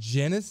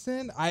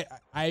 Jennison,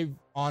 I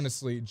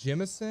honestly,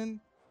 Jemison.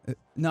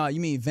 No,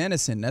 you mean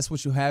venison. That's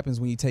what happens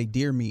when you take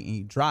deer meat and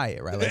you dry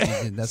it, right?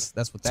 Like, that's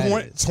what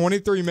that is.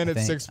 23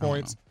 minutes, 6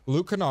 points.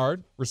 Luke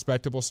Kennard,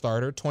 respectable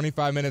starter,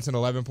 25 minutes and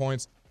 11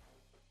 points.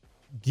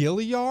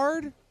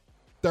 Gilliard,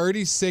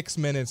 36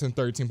 minutes and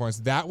 13 points.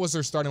 That was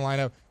their starting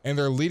lineup, and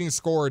their leading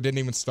scorer didn't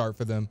even start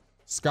for them.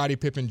 Scottie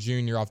Pippen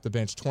Jr. off the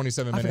bench,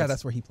 27 minutes. I forgot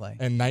that's where he played.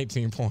 And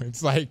 19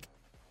 points. Like,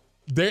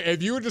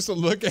 if you were just to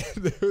look at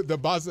the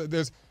boss,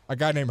 there's a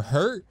guy named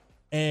Hurt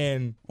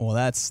and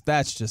that's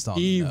just on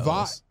the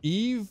nose.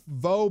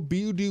 Evo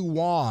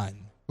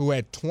Buduwan, who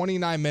had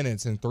 29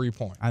 minutes and 3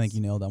 points. I think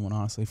you nailed that one,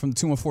 honestly. From the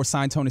 214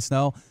 signed Tony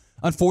Snell.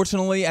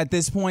 Unfortunately, at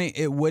this point,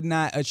 it would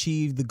not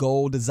achieve the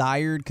goal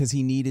desired because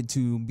he needed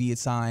to be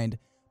assigned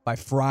by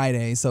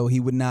Friday, so he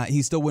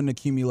still wouldn't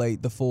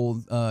accumulate the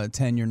full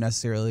tenure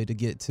necessarily to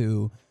get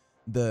to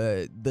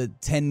the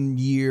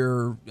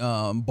 10-year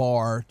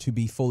bar to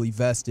be fully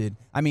vested.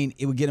 I mean,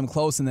 it would get him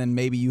close, and then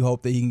maybe you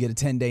hope that he can get a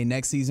 10-day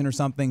next season or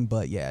something.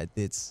 But yeah,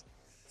 it's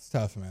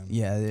tough, man.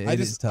 Yeah, it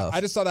is tough.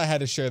 I just thought I had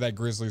to share that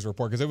Grizzlies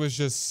report because it was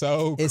just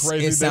so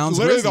crazy. It sounds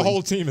literally Grizzly. The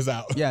whole team is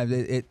out. Yeah,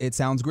 it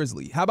sounds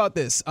Grizzly. How about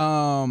this?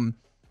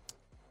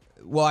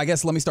 Well, I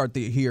guess let me start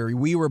here.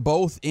 We were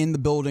both in the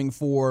building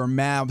for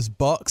Mavs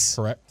Bucks.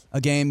 Correct. A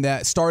game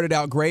that started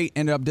out great,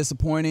 ended up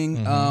disappointing.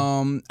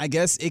 Mm-hmm. I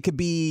guess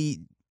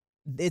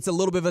it's a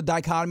little bit of a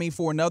dichotomy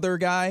for another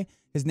guy.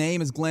 His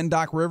name is Glenn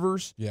Doc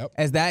Rivers. Yep.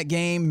 As that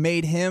game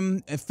made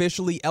him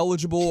officially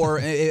eligible or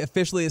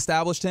officially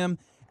established him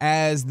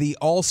as the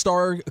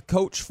all-star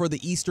coach for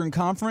the Eastern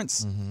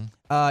Conference,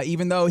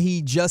 even though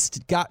he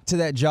just got to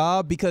that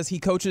job because he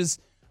coaches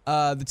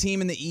the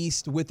team in the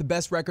East with the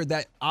best record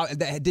that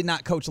did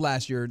not coach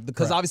last year.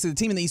 Because obviously the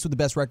team in the East with the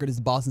best record is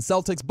the Boston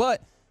Celtics,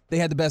 but they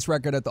had the best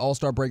record at the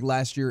All-Star break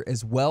last year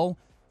as well.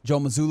 Joe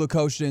Mazzulla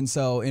coached it, and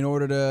so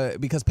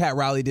because Pat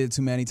Riley did it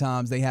too many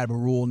times, they have a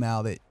rule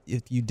now that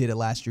if you did it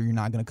last year, you're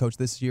not going to coach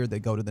this year. They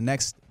go to the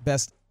next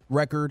best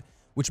record,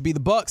 which would be the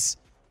Bucks,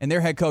 and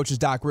their head coach is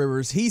Doc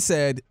Rivers. He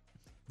said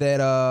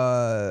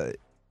that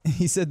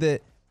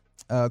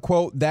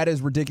quote, that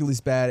is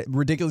ridiculously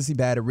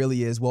bad. It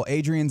really is. Well,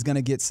 Adrian's going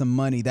to get some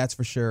money, that's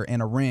for sure,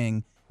 and a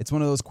ring. It's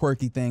one of those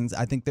quirky things.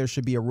 I think there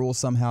should be a rule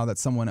somehow that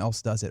someone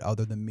else does it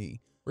other than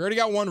me. We already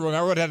got one rule.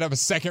 Now we're going to have a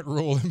second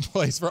rule in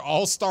place for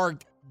all-star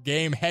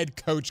game head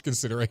coach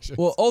considerations.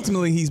 Well,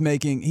 ultimately, he's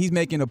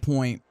making a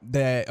point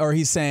or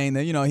he's saying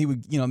that, he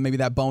would, maybe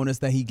that bonus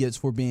that he gets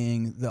for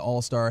being the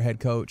all-star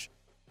head coach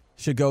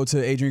should go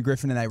to Adrian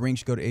Griffin, and that ring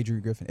should go to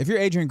Adrian Griffin. If you're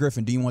Adrian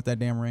Griffin, do you want that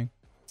damn ring?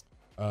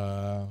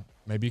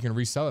 Maybe you can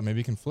resell it. Maybe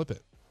you can flip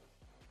it.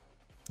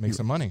 Make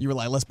some money. You were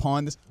like, let's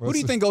pawn this. Who do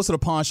you think goes to the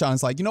pawn shop and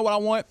is like, you know what I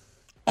want?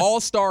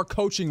 All-star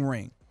coaching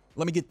ring.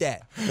 Let me get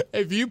that.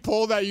 If you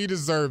pull that, you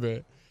deserve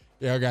it.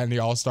 Yeah, I got any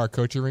all-star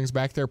coaching rings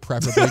back there,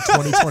 preferably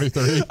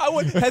 2023.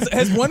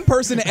 Has one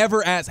person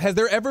ever asked, has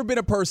there ever been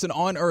a person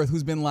on earth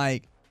who's been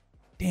like,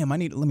 damn, let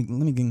me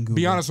get Google.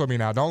 Be honest with me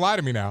now. Don't lie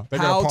to me now.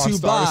 How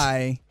to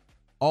buy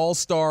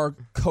all-star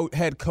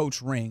head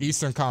coach ring.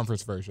 Eastern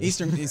Conference version.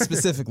 Eastern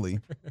specifically.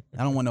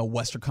 I don't want no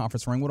Western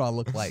Conference ring. What do I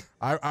look like?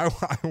 I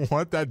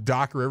want that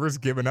Doc Rivers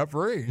giving up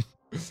ring.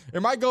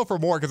 It might go for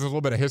more because there's a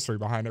little bit of history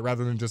behind it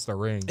rather than just a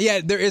ring. Yeah,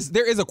 there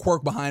is a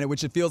quirk behind it,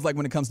 which it feels like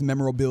when it comes to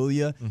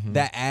memorabilia,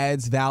 that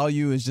adds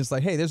value. Is just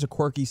like, hey, there's a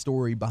quirky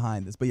story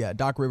behind this. But yeah,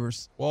 Doc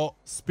Rivers. Well,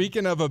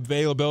 speaking of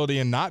availability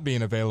and not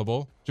being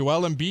available,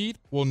 Joel Embiid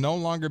will no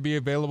longer be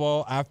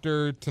available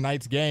after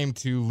tonight's game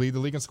to lead the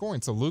league in scoring.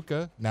 So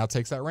Luka now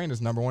takes that reign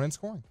as number one in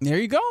scoring. There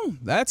you go.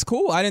 That's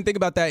cool. I didn't think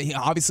about that.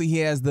 Obviously, he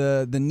has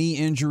the knee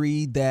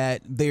injury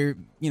that the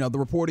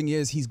reporting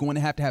is he's going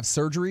to have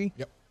surgery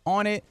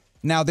on it.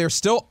 Now, they're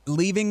still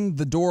leaving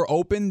the door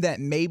open that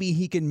maybe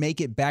he can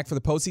make it back for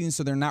the postseason,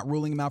 so they're not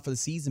ruling him out for the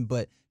season.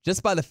 But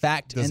just by the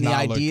fact and the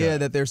idea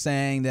that they're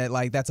saying that,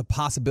 like, that's a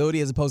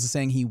possibility as opposed to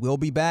saying he will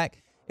be back,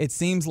 it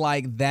seems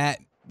like that,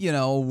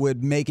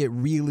 would make it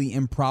really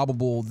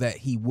improbable that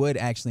he would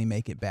actually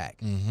make it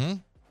back. Mm-hmm.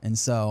 And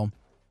so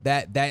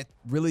that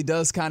really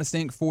does kind of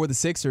stink for the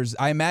Sixers.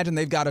 I imagine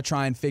they've got to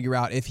try and figure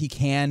out if he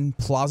can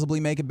plausibly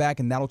make it back,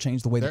 and that'll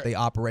change the way that they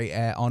operate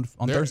on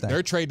Thursday.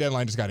 Their trade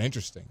deadline just got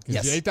interesting.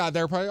 Yes. They thought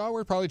they were probably,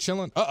 we're probably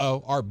chilling.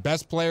 Our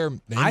best player,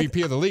 the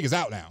MVP of the league, is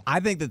out now. I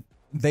think that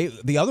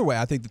the other way,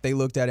 I think that they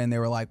looked at it and they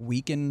were like,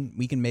 we can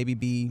maybe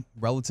be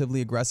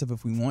relatively aggressive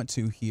if we want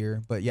to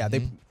here. But yeah,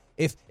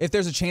 if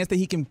there's a chance that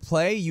he can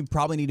play, you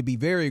probably need to be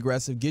very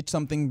aggressive. Get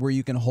something where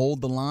you can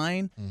hold the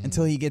line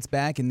until he gets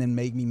back, and then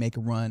make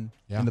a run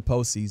in the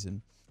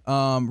postseason.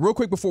 Real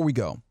quick before we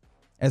go,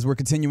 as we're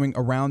continuing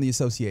around the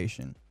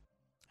association,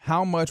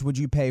 how much would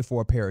you pay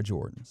for a pair of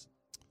Jordans?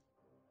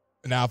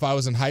 Now, if I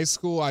was in high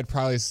school, I'd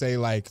probably say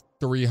like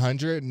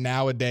 $300.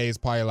 Nowadays,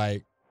 probably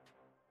like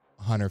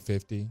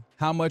 $150.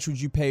 How much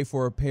would you pay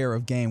for a pair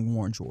of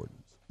game-worn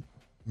Jordans?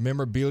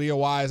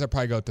 Memorabilia-wise, I'd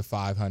probably go up to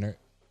 $500.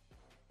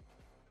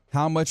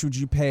 How much would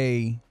you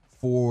pay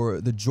for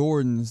the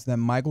Jordans that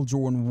Michael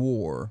Jordan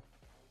wore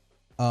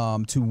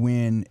to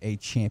win a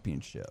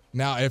championship?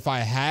 Now, if I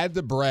had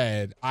the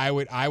bread, I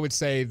would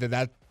say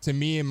that to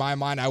me, in my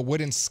mind, I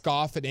wouldn't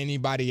scoff at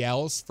anybody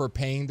else for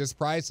paying this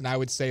price, and I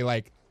would say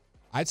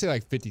I'd say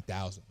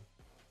 $50,000.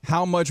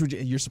 How much would you?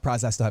 You're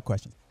surprised I still have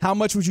questions. How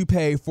much would you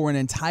pay for an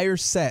entire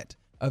set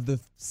of the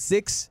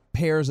 6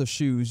 pairs of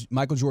shoes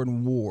Michael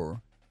Jordan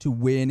wore to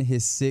win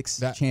his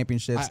 6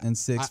 championships and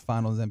 6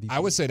 Finals MVP? I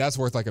would say that's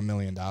worth like $1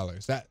 million. I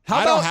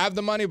don't have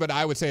the money, but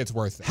I would say it's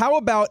worth it. How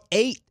about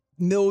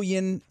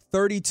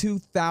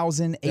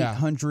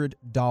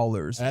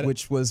 $8,032,800,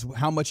 which was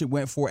how much it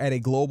went for at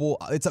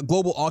it's a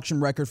global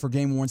auction record for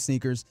game-worn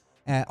sneakers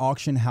at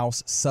Auction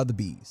House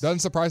Sotheby's. Doesn't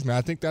surprise me. I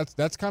think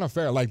that's kind of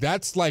fair. Like,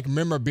 that's like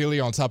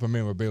memorabilia on top of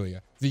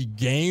memorabilia. The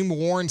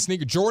game-worn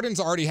sneaker. Jordans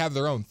already have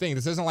their own thing.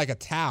 This isn't like a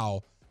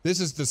towel. This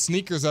is the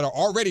sneakers that are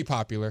already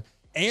popular,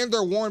 and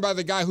they're worn by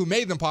the guy who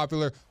made them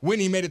popular when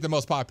he made it the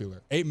most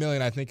popular. $8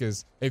 million, I think,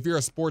 is, if you're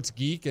a sports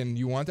geek and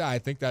you want that, I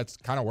think that's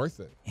kind of worth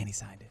it. And he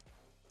signed it.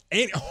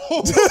 And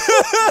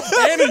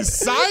he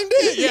signed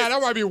it? Yeah,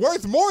 that might be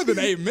worth more than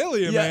 $8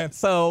 million, man.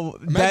 So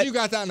imagine you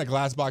got that in a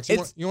glass box.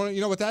 You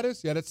know what that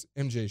is? Yeah, that's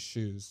MJ's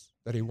shoes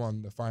that he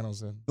won the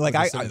finals in. Like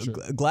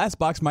glass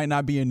box might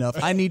not be enough.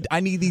 I need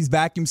these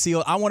vacuum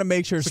sealed. I want to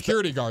make sure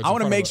security guards. I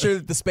want to make sure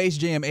that the Space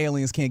Jam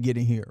aliens can't get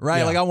in here,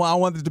 right? Yeah. Like I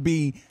want it to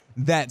be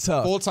that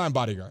tough. Full-time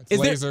bodyguards,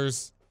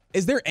 lasers.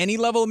 Is there any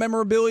level of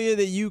memorabilia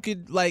that you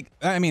could, like,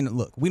 I mean,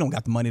 look, we don't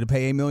got the money to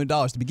pay $8 million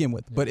to begin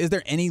with, but is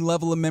there any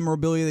level of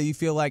memorabilia that you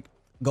feel like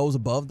goes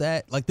above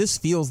that? Like, this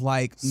feels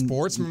like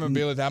sports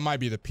memorabilia. That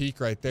might be the peak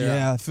right there.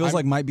 Yeah, it feels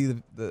like might be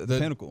the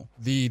pinnacle.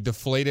 The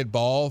deflated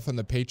ball from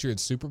the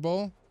Patriots Super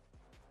Bowl.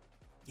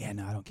 Yeah,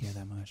 no, I don't care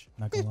that much.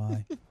 Not gonna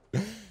lie.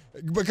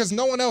 Because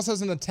no one else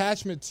has an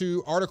attachment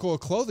to article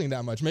of clothing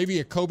that much. Maybe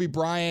a Kobe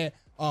Bryant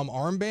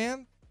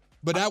armband.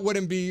 But that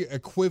wouldn't be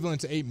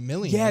equivalent to $8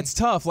 million. Yeah, it's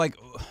tough. Like,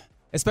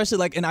 especially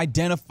like an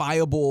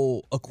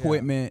identifiable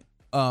equipment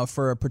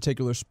for a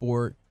particular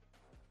sport.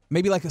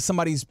 Maybe like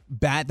somebody's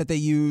bat that they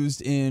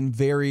used in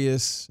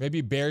various. Maybe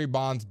Barry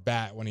Bonds'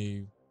 bat when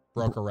he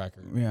broke a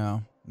record.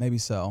 Yeah, maybe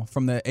so.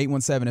 From the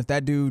 817, if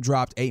that dude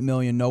dropped $8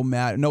 million,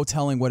 no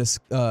telling what his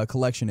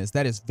collection is.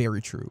 That is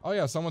very true. Oh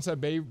yeah, someone said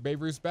Babe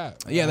Ruth's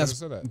bat. Yeah,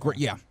 that's great.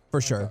 Yeah, for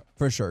sure.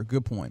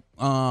 Good point.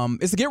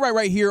 It's the Get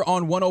Right here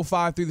on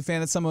 105 through the Fan.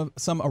 That's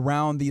some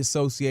around the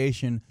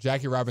association.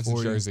 Jackie Robinson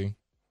jersey.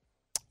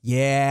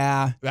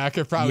 Yeah, that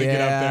could probably get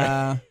up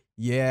there.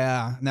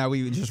 Yeah. Now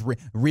we just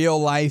real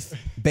life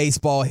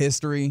baseball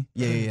history.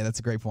 Yeah. That's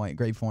a great point.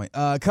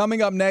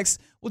 Coming up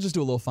next, we'll just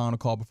do a little final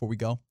call before we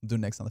go. We'll do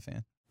it next on the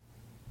Fan.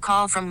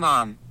 Call from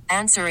mom.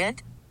 Answer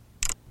it.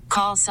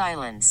 Call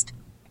silenced.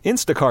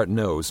 Instacart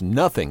knows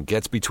nothing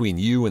gets between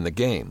you and the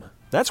game.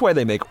 That's why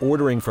they make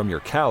ordering from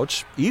your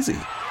couch easy.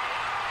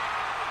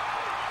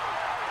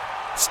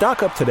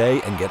 Stock up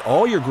today and get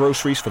all your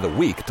groceries for the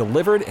week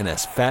delivered in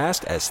as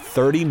fast as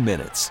 30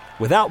 minutes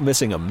without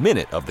missing a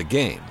minute of the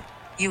game.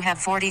 You have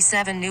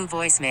 47 new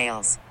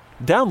voicemails.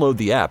 Download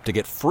the app to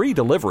get free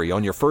delivery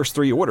on your first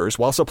 3 orders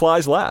while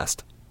supplies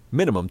last.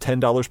 Minimum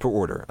 $10 per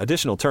order.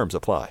 Additional terms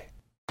apply.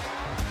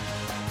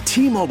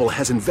 T-Mobile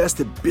has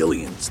invested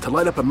billions to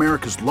light up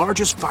America's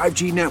largest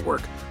 5G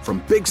network,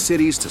 from big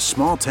cities to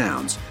small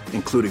towns,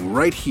 including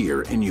right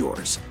here in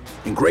yours.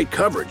 And great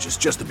coverage is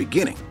just the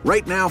beginning.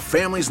 Right now,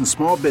 families and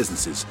small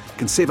businesses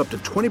can save up to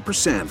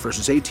 20%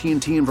 versus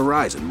AT&T and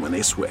Verizon when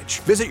they switch.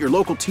 Visit your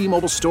local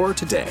T-Mobile store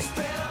today.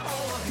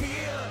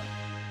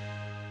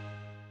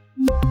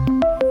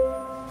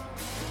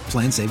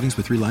 Plan savings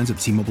with 3 lines of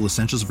T-Mobile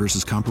Essentials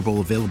versus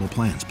comparable available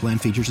plans. Plan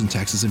features and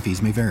taxes and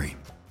fees may vary.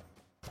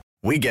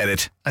 We get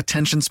it.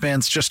 Attention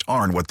spans just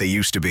aren't what they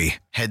used to be.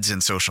 Heads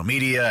in social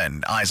media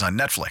and eyes on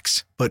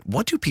Netflix. But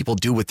what do people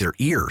do with their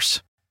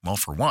ears? Well,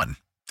 for one,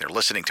 they're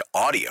listening to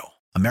audio.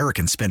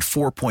 Americans spend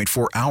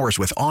 4.4 hours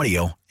with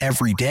audio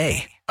every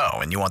day. Oh,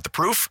 and you want the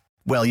proof?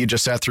 Well, you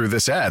just sat through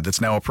this ad that's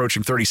now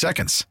approaching 30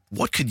 seconds.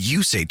 What could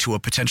you say to a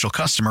potential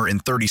customer in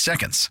 30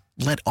 seconds?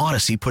 Let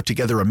Odyssey put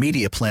together a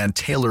media plan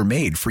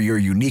tailor-made for your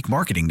unique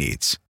marketing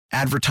needs.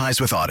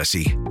 Advertise with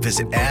Odyssey.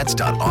 Visit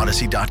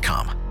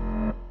ads.odyssey.com.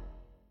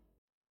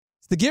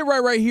 The Get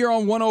Right here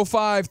on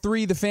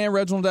 105.3 The Fan.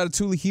 Reginald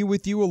Atatula here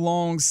with you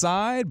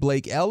alongside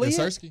Blake Elliott.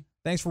 Yes, Sirski.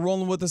 Thanks for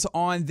rolling with us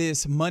on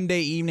this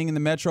Monday evening in the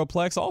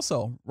Metroplex.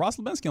 Also, Ross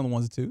Lubinsky on the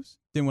ones and twos.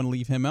 Didn't want to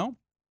leave him out.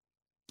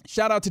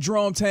 Shout out to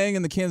Jerome Tang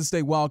and the Kansas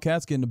State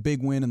Wildcats getting a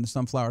big win in the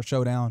Sunflower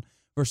Showdown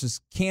versus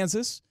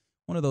Kansas.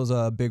 One of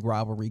those big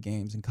rivalry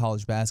games in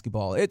college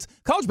basketball.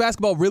 College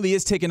basketball really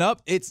is ticking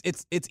up. It's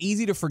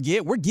easy to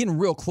forget. We're getting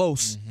real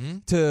close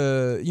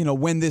to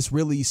when this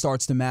really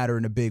starts to matter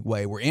in a big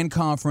way. We're in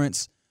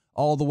conference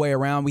all the way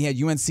around. We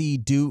had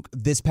UNC Duke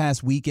this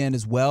past weekend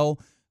as well.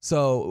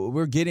 So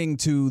we're getting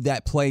to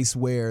that place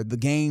where the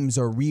games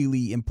are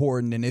really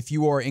important. And if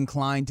you are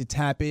inclined to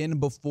tap in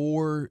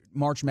before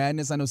March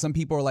Madness, I know some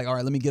people are like, all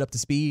right, let me get up to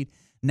speed.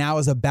 Now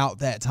is about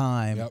that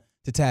time. Yep.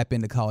 To tap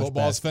into college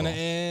Football's basketball. Finna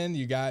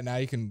end. Now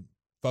you can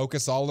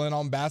focus all in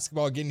on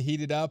basketball, getting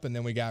heated up, and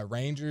then we got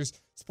Rangers.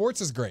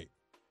 Sports is great.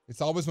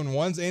 It's always when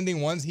one's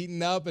ending, one's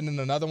heating up, and then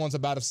another one's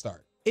about to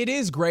start. It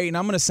is great, and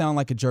I'm going to sound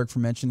like a jerk for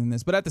mentioning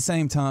this, but at the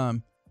same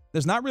time,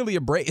 there's not really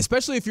a break,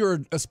 especially if you're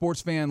a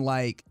sports fan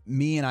like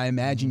me, and I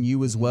imagine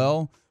you as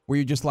well, where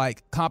you're just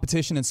like,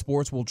 competition in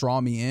sports will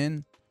draw me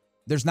in.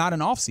 There's not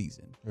an off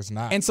season. There's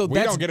not. And so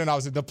we don't get an off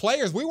season. The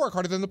players, we work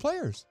harder than the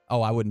players.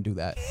 Oh, I wouldn't do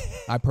that.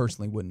 I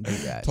personally wouldn't do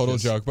that. Total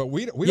joke, but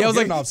we don't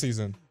get an off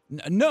season.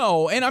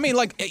 No, and I mean,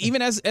 like,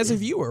 even as a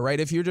viewer, right?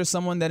 If you're just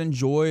someone that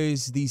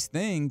enjoys these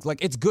things,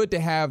 like, it's good to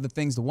have the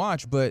things to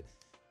watch, but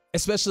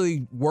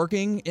especially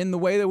working in the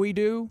way that we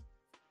do,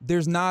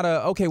 there's not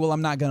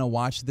I'm not going to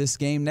watch this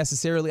game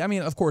necessarily. I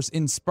mean, of course,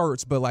 in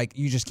spurts, but, like,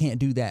 you just can't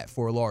do that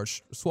for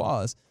large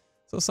swaths.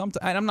 So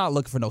sometimes, I'm not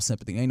looking for no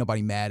sympathy. Ain't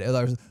nobody mad.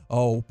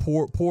 Oh,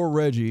 poor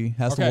Reggie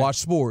has to watch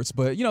sports.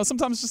 But,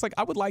 sometimes it's just like,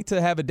 I would like to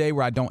have a day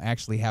where I don't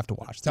actually have to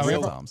watch this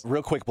sometimes.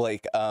 Real quick,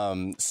 Blake.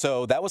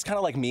 So that was kind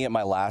of like me at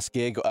my last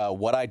gig.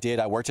 What I did,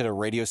 I worked at a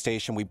radio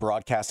station. We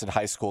broadcasted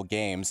high school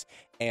games.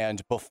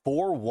 And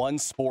before one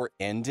sport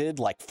ended,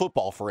 like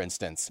football, for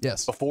instance,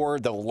 before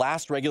the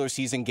last regular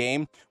season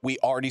game, we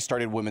already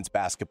started women's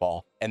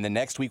basketball. And the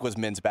next week was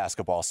men's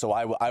basketball. So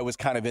I was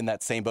kind of in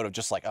that same boat of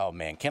just like, oh,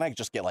 man, can I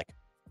just get like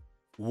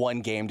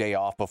one game day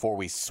off before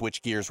we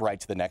switch gears right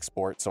to the next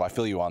sport? So I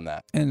feel you on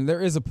that. And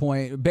there is a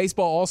point.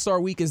 Baseball All-Star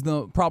Week is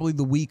probably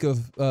the week of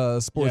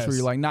sports where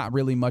you're like, not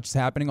really much is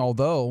happening,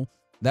 although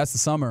that's the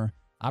summer.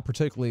 I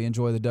particularly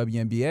enjoy the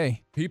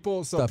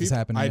WNBA. Stuff is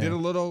happening. I did a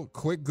little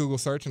quick Google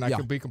search, and I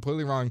could be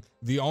completely wrong.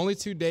 The only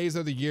 2 days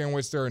of the year in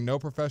which there are no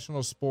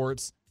professional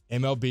sports,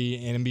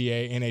 MLB,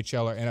 NBA,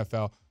 NHL, or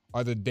NFL,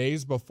 are the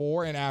days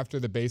before and after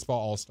the baseball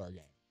All-Star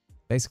game.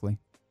 Basically.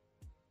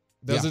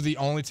 Those are the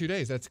only 2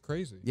 days. That's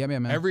crazy. Yeah,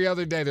 man. Every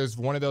other day, there's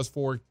one of those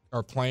four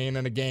are playing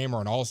in a game or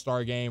an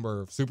All-Star game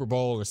or Super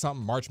Bowl or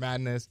something, March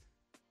Madness.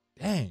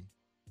 Dang.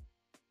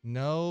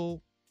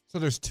 No. So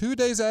there's 2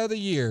 days out of the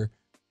year.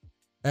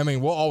 I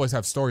mean, we'll always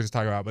have stories to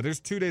talk about, but there's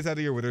 2 days out of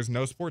the year where there's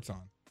no sports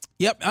on.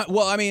 Yep.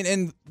 Well, I mean,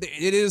 and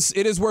it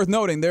is worth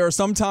noting. There are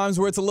some times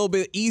where it's a little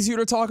bit easier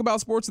to talk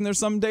about sports, and there's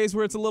some days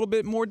where it's a little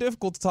bit more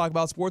difficult to talk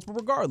about sports. But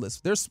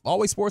regardless, there's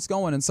always sports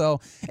going. And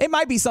so it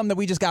might be something that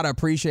we just got to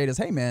appreciate as,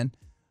 hey, man,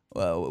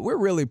 well, we're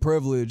really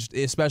privileged,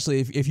 especially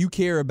if you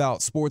care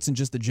about sports in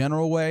just a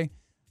general way.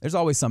 There's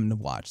always something to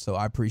watch, so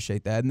I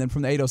appreciate that. And then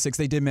from the 806,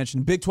 they did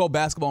mention Big 12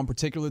 basketball in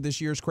particular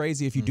this year is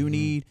crazy. If you do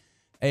need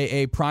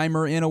a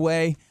primer in a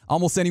way,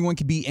 almost anyone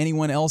could beat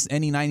anyone else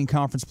any night in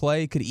conference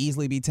play. Could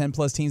easily be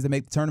 10-plus teams that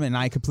make the tournament, and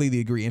I completely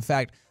agree. In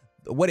fact,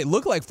 what it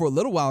looked like for a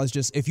little while is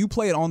just if you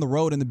play it on the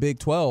road in the Big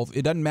 12,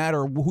 it doesn't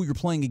matter who you're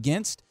playing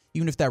against,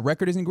 even if that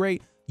record isn't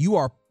great.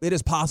 It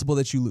is possible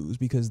that you lose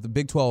because the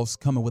Big 12's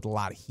coming with a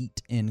lot of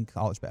heat in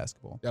college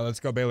basketball. Yeah, let's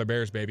go Baylor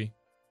Bears, baby.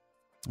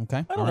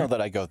 Okay. I don't know that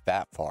I go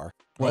that far.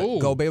 What,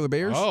 go Baylor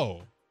Bears?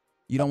 Oh.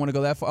 You don't want to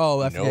go that far? Oh,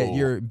 I forget.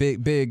 You're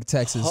big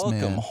Texas Hook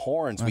man. 'em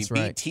horns. That's we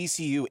beat right.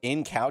 TCU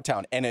in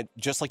Cowtown. And it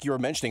just like you were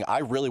mentioning, I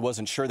really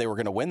wasn't sure they were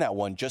going to win that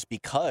one just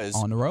because.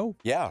 On the road?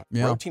 Yeah.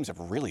 Road teams have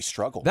really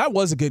struggled. That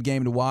was a good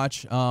game to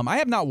watch. I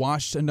have not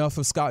watched enough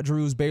of Scott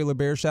Drew's Baylor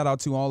Bears. Shout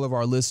out to all of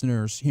our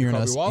listeners hearing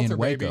us in Waco.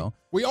 Baby.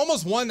 We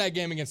almost won that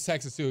game against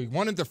Texas, too. We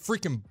won at the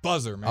freaking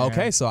buzzer, man.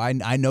 Okay, so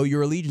I know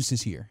your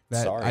allegiances here.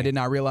 Sorry. I did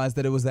not realize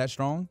that it was that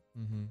strong.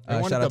 We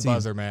won shout at out the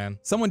buzzer, man.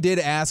 Someone did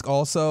ask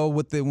also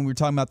when we were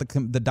talking about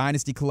the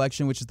Dynasty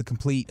Collection, which is the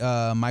complete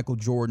Michael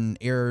Jordan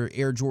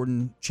Air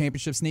Jordan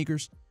Championship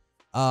sneakers.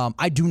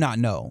 I do not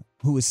know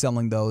who is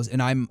selling those, and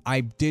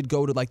I did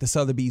go to like the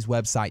Sotheby's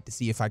website to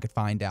see if I could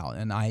find out,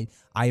 and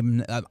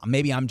I'm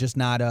maybe I'm just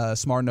not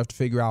smart enough to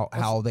figure out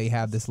how they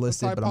have this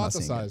listed, but I'm not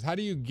seeing it. How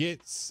do you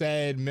get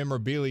said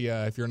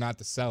memorabilia if you're not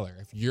the seller,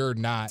 if you're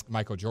not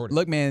Michael Jordan?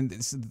 Look, man,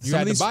 you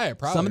had to buy it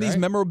probably, some of these right?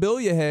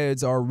 memorabilia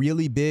heads are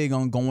really big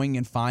on going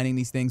and finding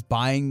these things,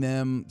 buying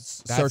them,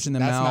 searching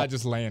them out. That's not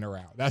just laying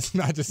around. That's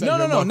not just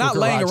no, not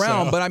laying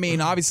around, but I mean,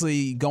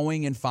 obviously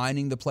going and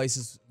finding the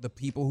places, the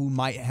people who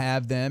might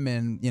have them,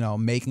 and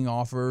making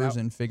offers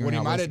and figuring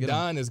out what he might have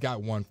done is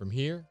got one from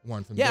here,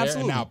 one from there,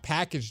 absolutely. and now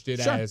packaged it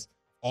as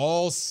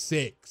all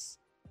 6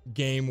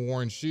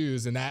 game-worn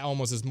shoes, and that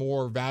almost is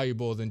more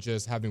valuable than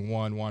just having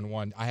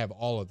one. I have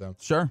all of them.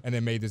 Sure. And they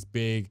made this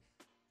big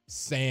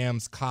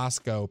Sam's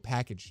Costco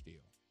package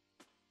deal.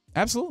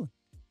 Absolutely.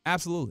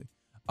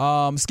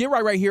 Skid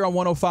right here on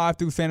 105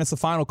 through Fantasy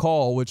Final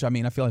Call, which, I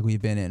mean, I feel like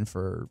we've been in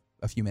for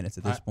a few minutes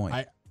at this point.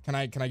 Can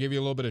I give you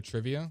a little bit of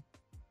trivia?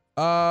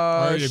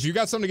 Right, if you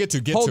got something to get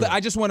to, get hold to it. it. I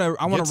just want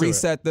to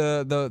reset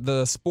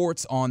the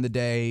sports on the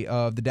day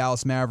of the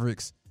Dallas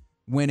Mavericks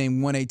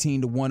winning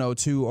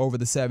 118-102 over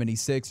the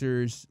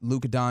 76ers.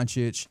 Luka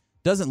Doncic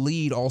doesn't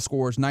lead all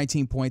scorers,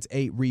 19 points,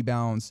 8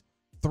 rebounds,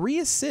 3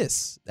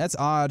 assists. That's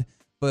odd.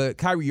 But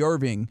Kyrie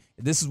Irving,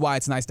 this is why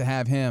it's nice to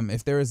have him.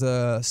 If there is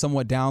a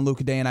somewhat down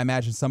Luka day, and I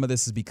imagine some of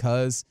this is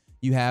because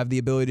you have the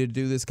ability to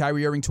do this.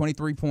 Kyrie Irving,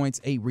 23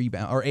 points, 8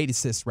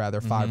 assists,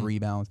 5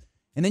 rebounds.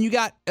 And then you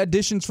got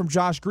additions from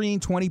Josh Green,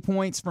 20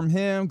 points from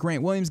him.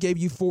 Grant Williams gave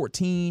you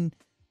 14.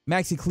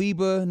 Maxi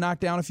Kleber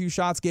knocked down a few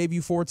shots, gave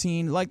you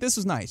 14. Like, this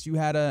was nice. You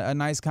had a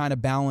nice kind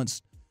of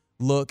balanced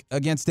look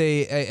against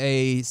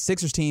a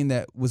Sixers team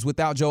that was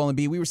without Joel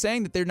Embiid. We were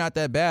saying that they're not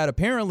that bad.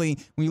 Apparently,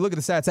 when you look at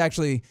the stats,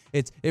 actually,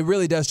 it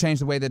really does change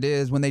the way that it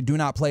is. When they do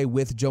not play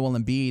with Joel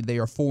Embiid, they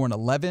are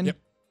 4-11.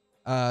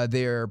 Yep.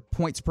 Their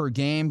points per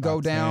game go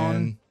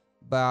down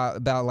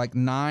about like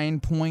 9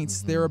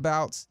 points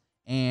thereabouts,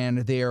 and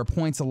their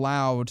points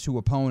allowed to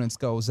opponents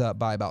goes up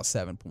by about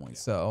 7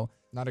 points. Yeah. So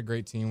not a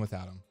great team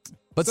without him.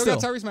 But still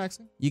got Tyrese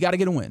Maxey. You got to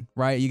get a win,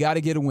 right? You got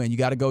to get a win. You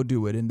got to go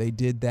do it. And they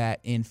did that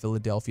in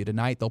Philadelphia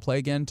tonight. They'll play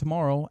again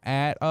tomorrow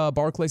at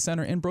Barclays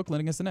Center in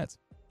Brooklyn against the Nets.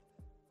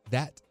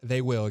 That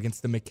they will,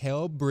 against the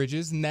Mikal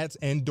Bridges Nets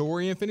and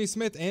Dorian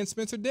Finney-Smith and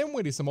Spencer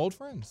Dinwiddie, some old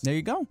friends. There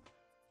you go.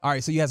 All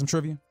right, so you have some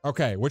trivia?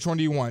 Okay, which one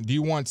do you want? Do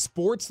you want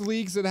sports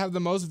leagues that have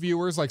the most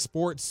viewers, like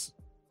sports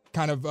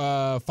kind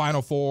of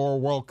Final Four,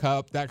 World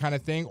Cup, that kind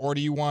of thing? Or do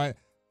you want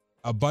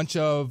a bunch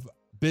of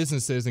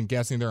businesses and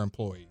guessing their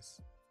employees,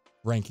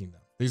 ranking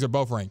them? These are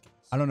both rankings.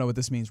 I don't know what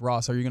this means.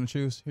 Ross, are you going to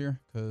choose here?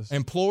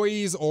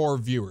 Employees or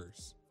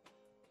viewers?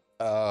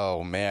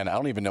 Oh, man. I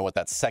don't even know what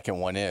that second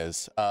one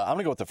is. I'm going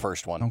to go with the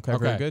first one. Okay,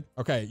 very good.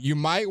 Okay, you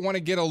might want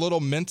to get a little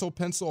mental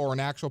pencil or an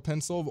actual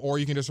pencil, or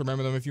you can just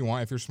remember them if you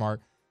want, if you're smart.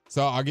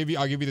 So I'll give you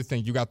the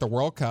thing. You got the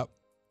World Cup.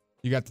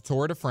 You got the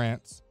Tour de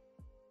France.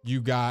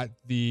 You got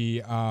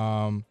the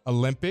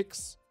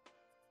Olympics,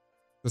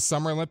 the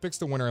Summer Olympics,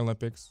 the Winter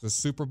Olympics, the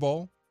Super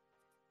Bowl,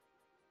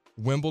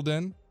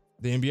 Wimbledon,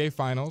 the NBA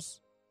Finals.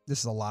 This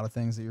is a lot of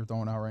things that you're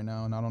throwing out right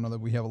now, and I don't know that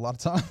we have a lot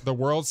of time. The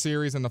World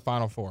Series and the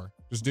Final Four.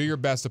 Just do your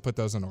best to put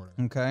those in order.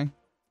 Okay.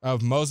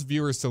 Of most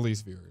viewers to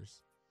least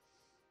viewers.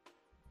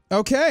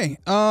 Okay.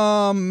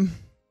 Are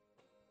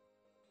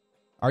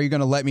you going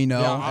to let me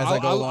know as I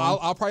go along?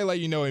 I'll probably let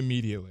you know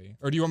immediately.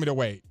 Or do you want me to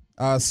wait?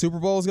 Super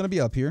Bowl is going to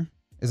be up here.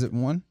 Is it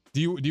 1?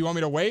 Do you want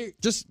me to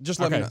wait? Just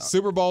let me know.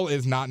 Super Bowl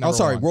is not number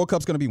 1. World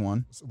Cup's going to be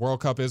 1.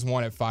 World Cup is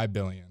 1 at $5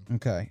 billion.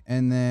 Okay.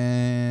 And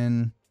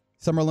then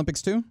Summer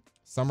Olympics 2?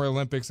 Summer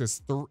Olympics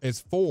is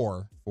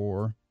 4.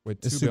 4. With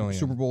 $2 billion.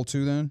 Super Bowl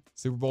 2 then?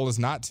 Super Bowl is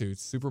not 2.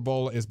 Super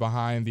Bowl is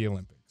behind the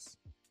Olympics.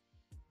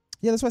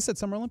 Yeah, that's why I said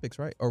Summer Olympics,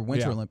 right? Or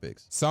Winter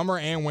Olympics. Summer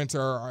and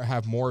Winter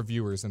have more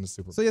viewers than the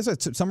Super Bowl. So yes,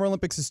 Summer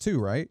Olympics is 2,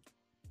 right?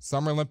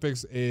 Summer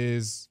Olympics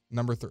is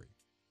number 3.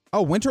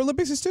 Oh, Winter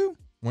Olympics is 2?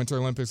 Winter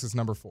Olympics is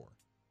number 4.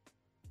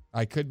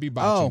 I could be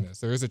botching this.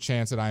 There is a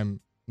chance that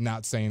I'm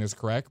not saying this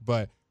correct,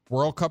 but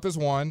World Cup is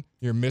 1.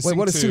 You're missing 2. Wait,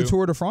 what is 2?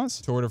 Tour de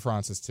France? Tour de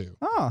France is 2.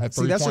 Oh, at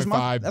see, that's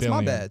my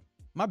billion. bad.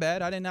 My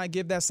bad. I did not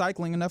give that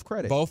cycling enough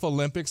credit. Both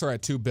Olympics are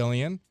at $2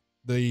 billion.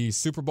 The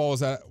Super Bowl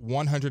is at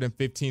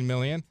 $115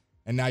 million,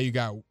 and now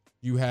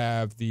you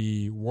have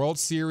the World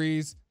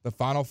Series, the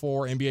Final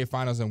Four, NBA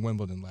Finals, and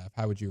Wimbledon left.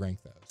 How would you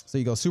rank those? So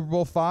you go Super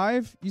Bowl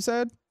 5, you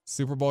said?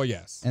 Super Bowl,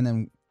 yes. And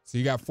then so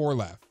you got 4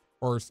 left,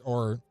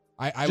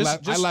 I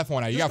left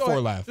one out. You got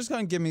 4 left. Just go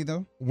ahead and give me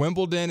though.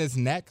 Wimbledon is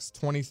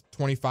next,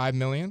 $25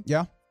 million.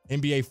 Yeah.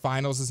 NBA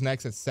Finals is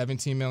next at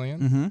 $17 million.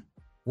 Mm-hmm.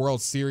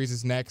 World Series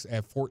is next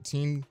at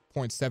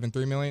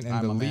 $14.73 million,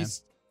 and the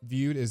least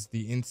viewed is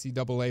the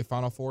NCAA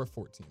Final Four at $14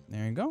 million.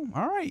 There you go.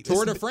 All right.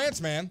 Tour de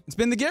France, man. It's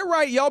been the Get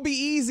Right. Y'all be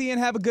easy and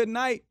have a good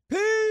night. Peace.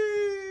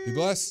 Be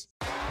blessed.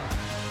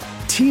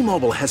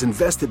 T-Mobile has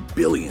invested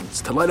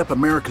billions to light up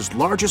America's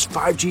largest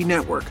 5G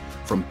network,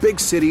 from big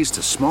cities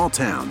to small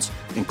towns,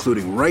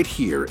 including right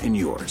here in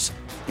yours.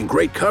 And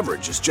great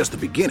coverage is just the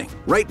beginning.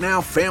 Right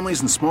now,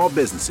 families and small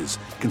businesses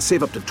can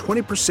save up to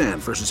 20%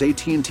 versus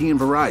AT&T and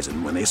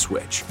Verizon when they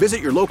switch.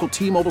 Visit your local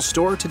T-Mobile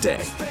store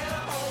today.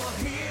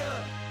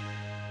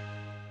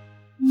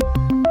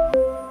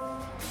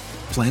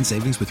 Plan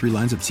savings with 3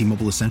 lines of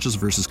T-Mobile Essentials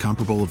versus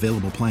comparable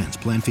available plans.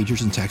 Plan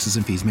features and taxes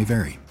and fees may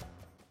vary.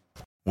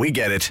 We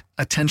get it.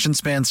 Attention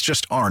spans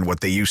just aren't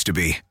what they used to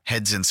be.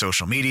 Heads in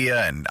social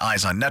media and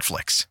eyes on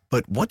Netflix.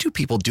 But what do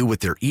people do with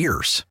their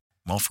ears?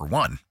 Well, for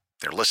one,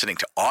 they're listening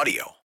to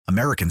audio.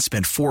 Americans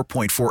spend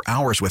 4.4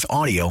 hours with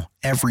audio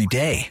every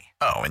day.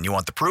 Oh, and you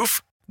want the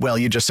proof? Well,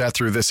 you just sat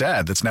through this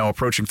ad that's now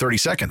approaching 30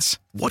 seconds.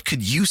 What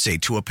could you say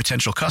to a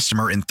potential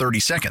customer in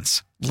 30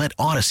 seconds? Let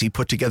Odyssey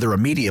put together a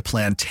media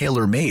plan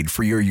tailor-made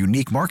for your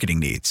unique marketing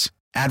needs.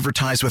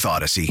 Advertise with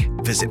Odyssey.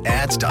 Visit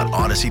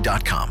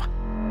ads.odyssey.com.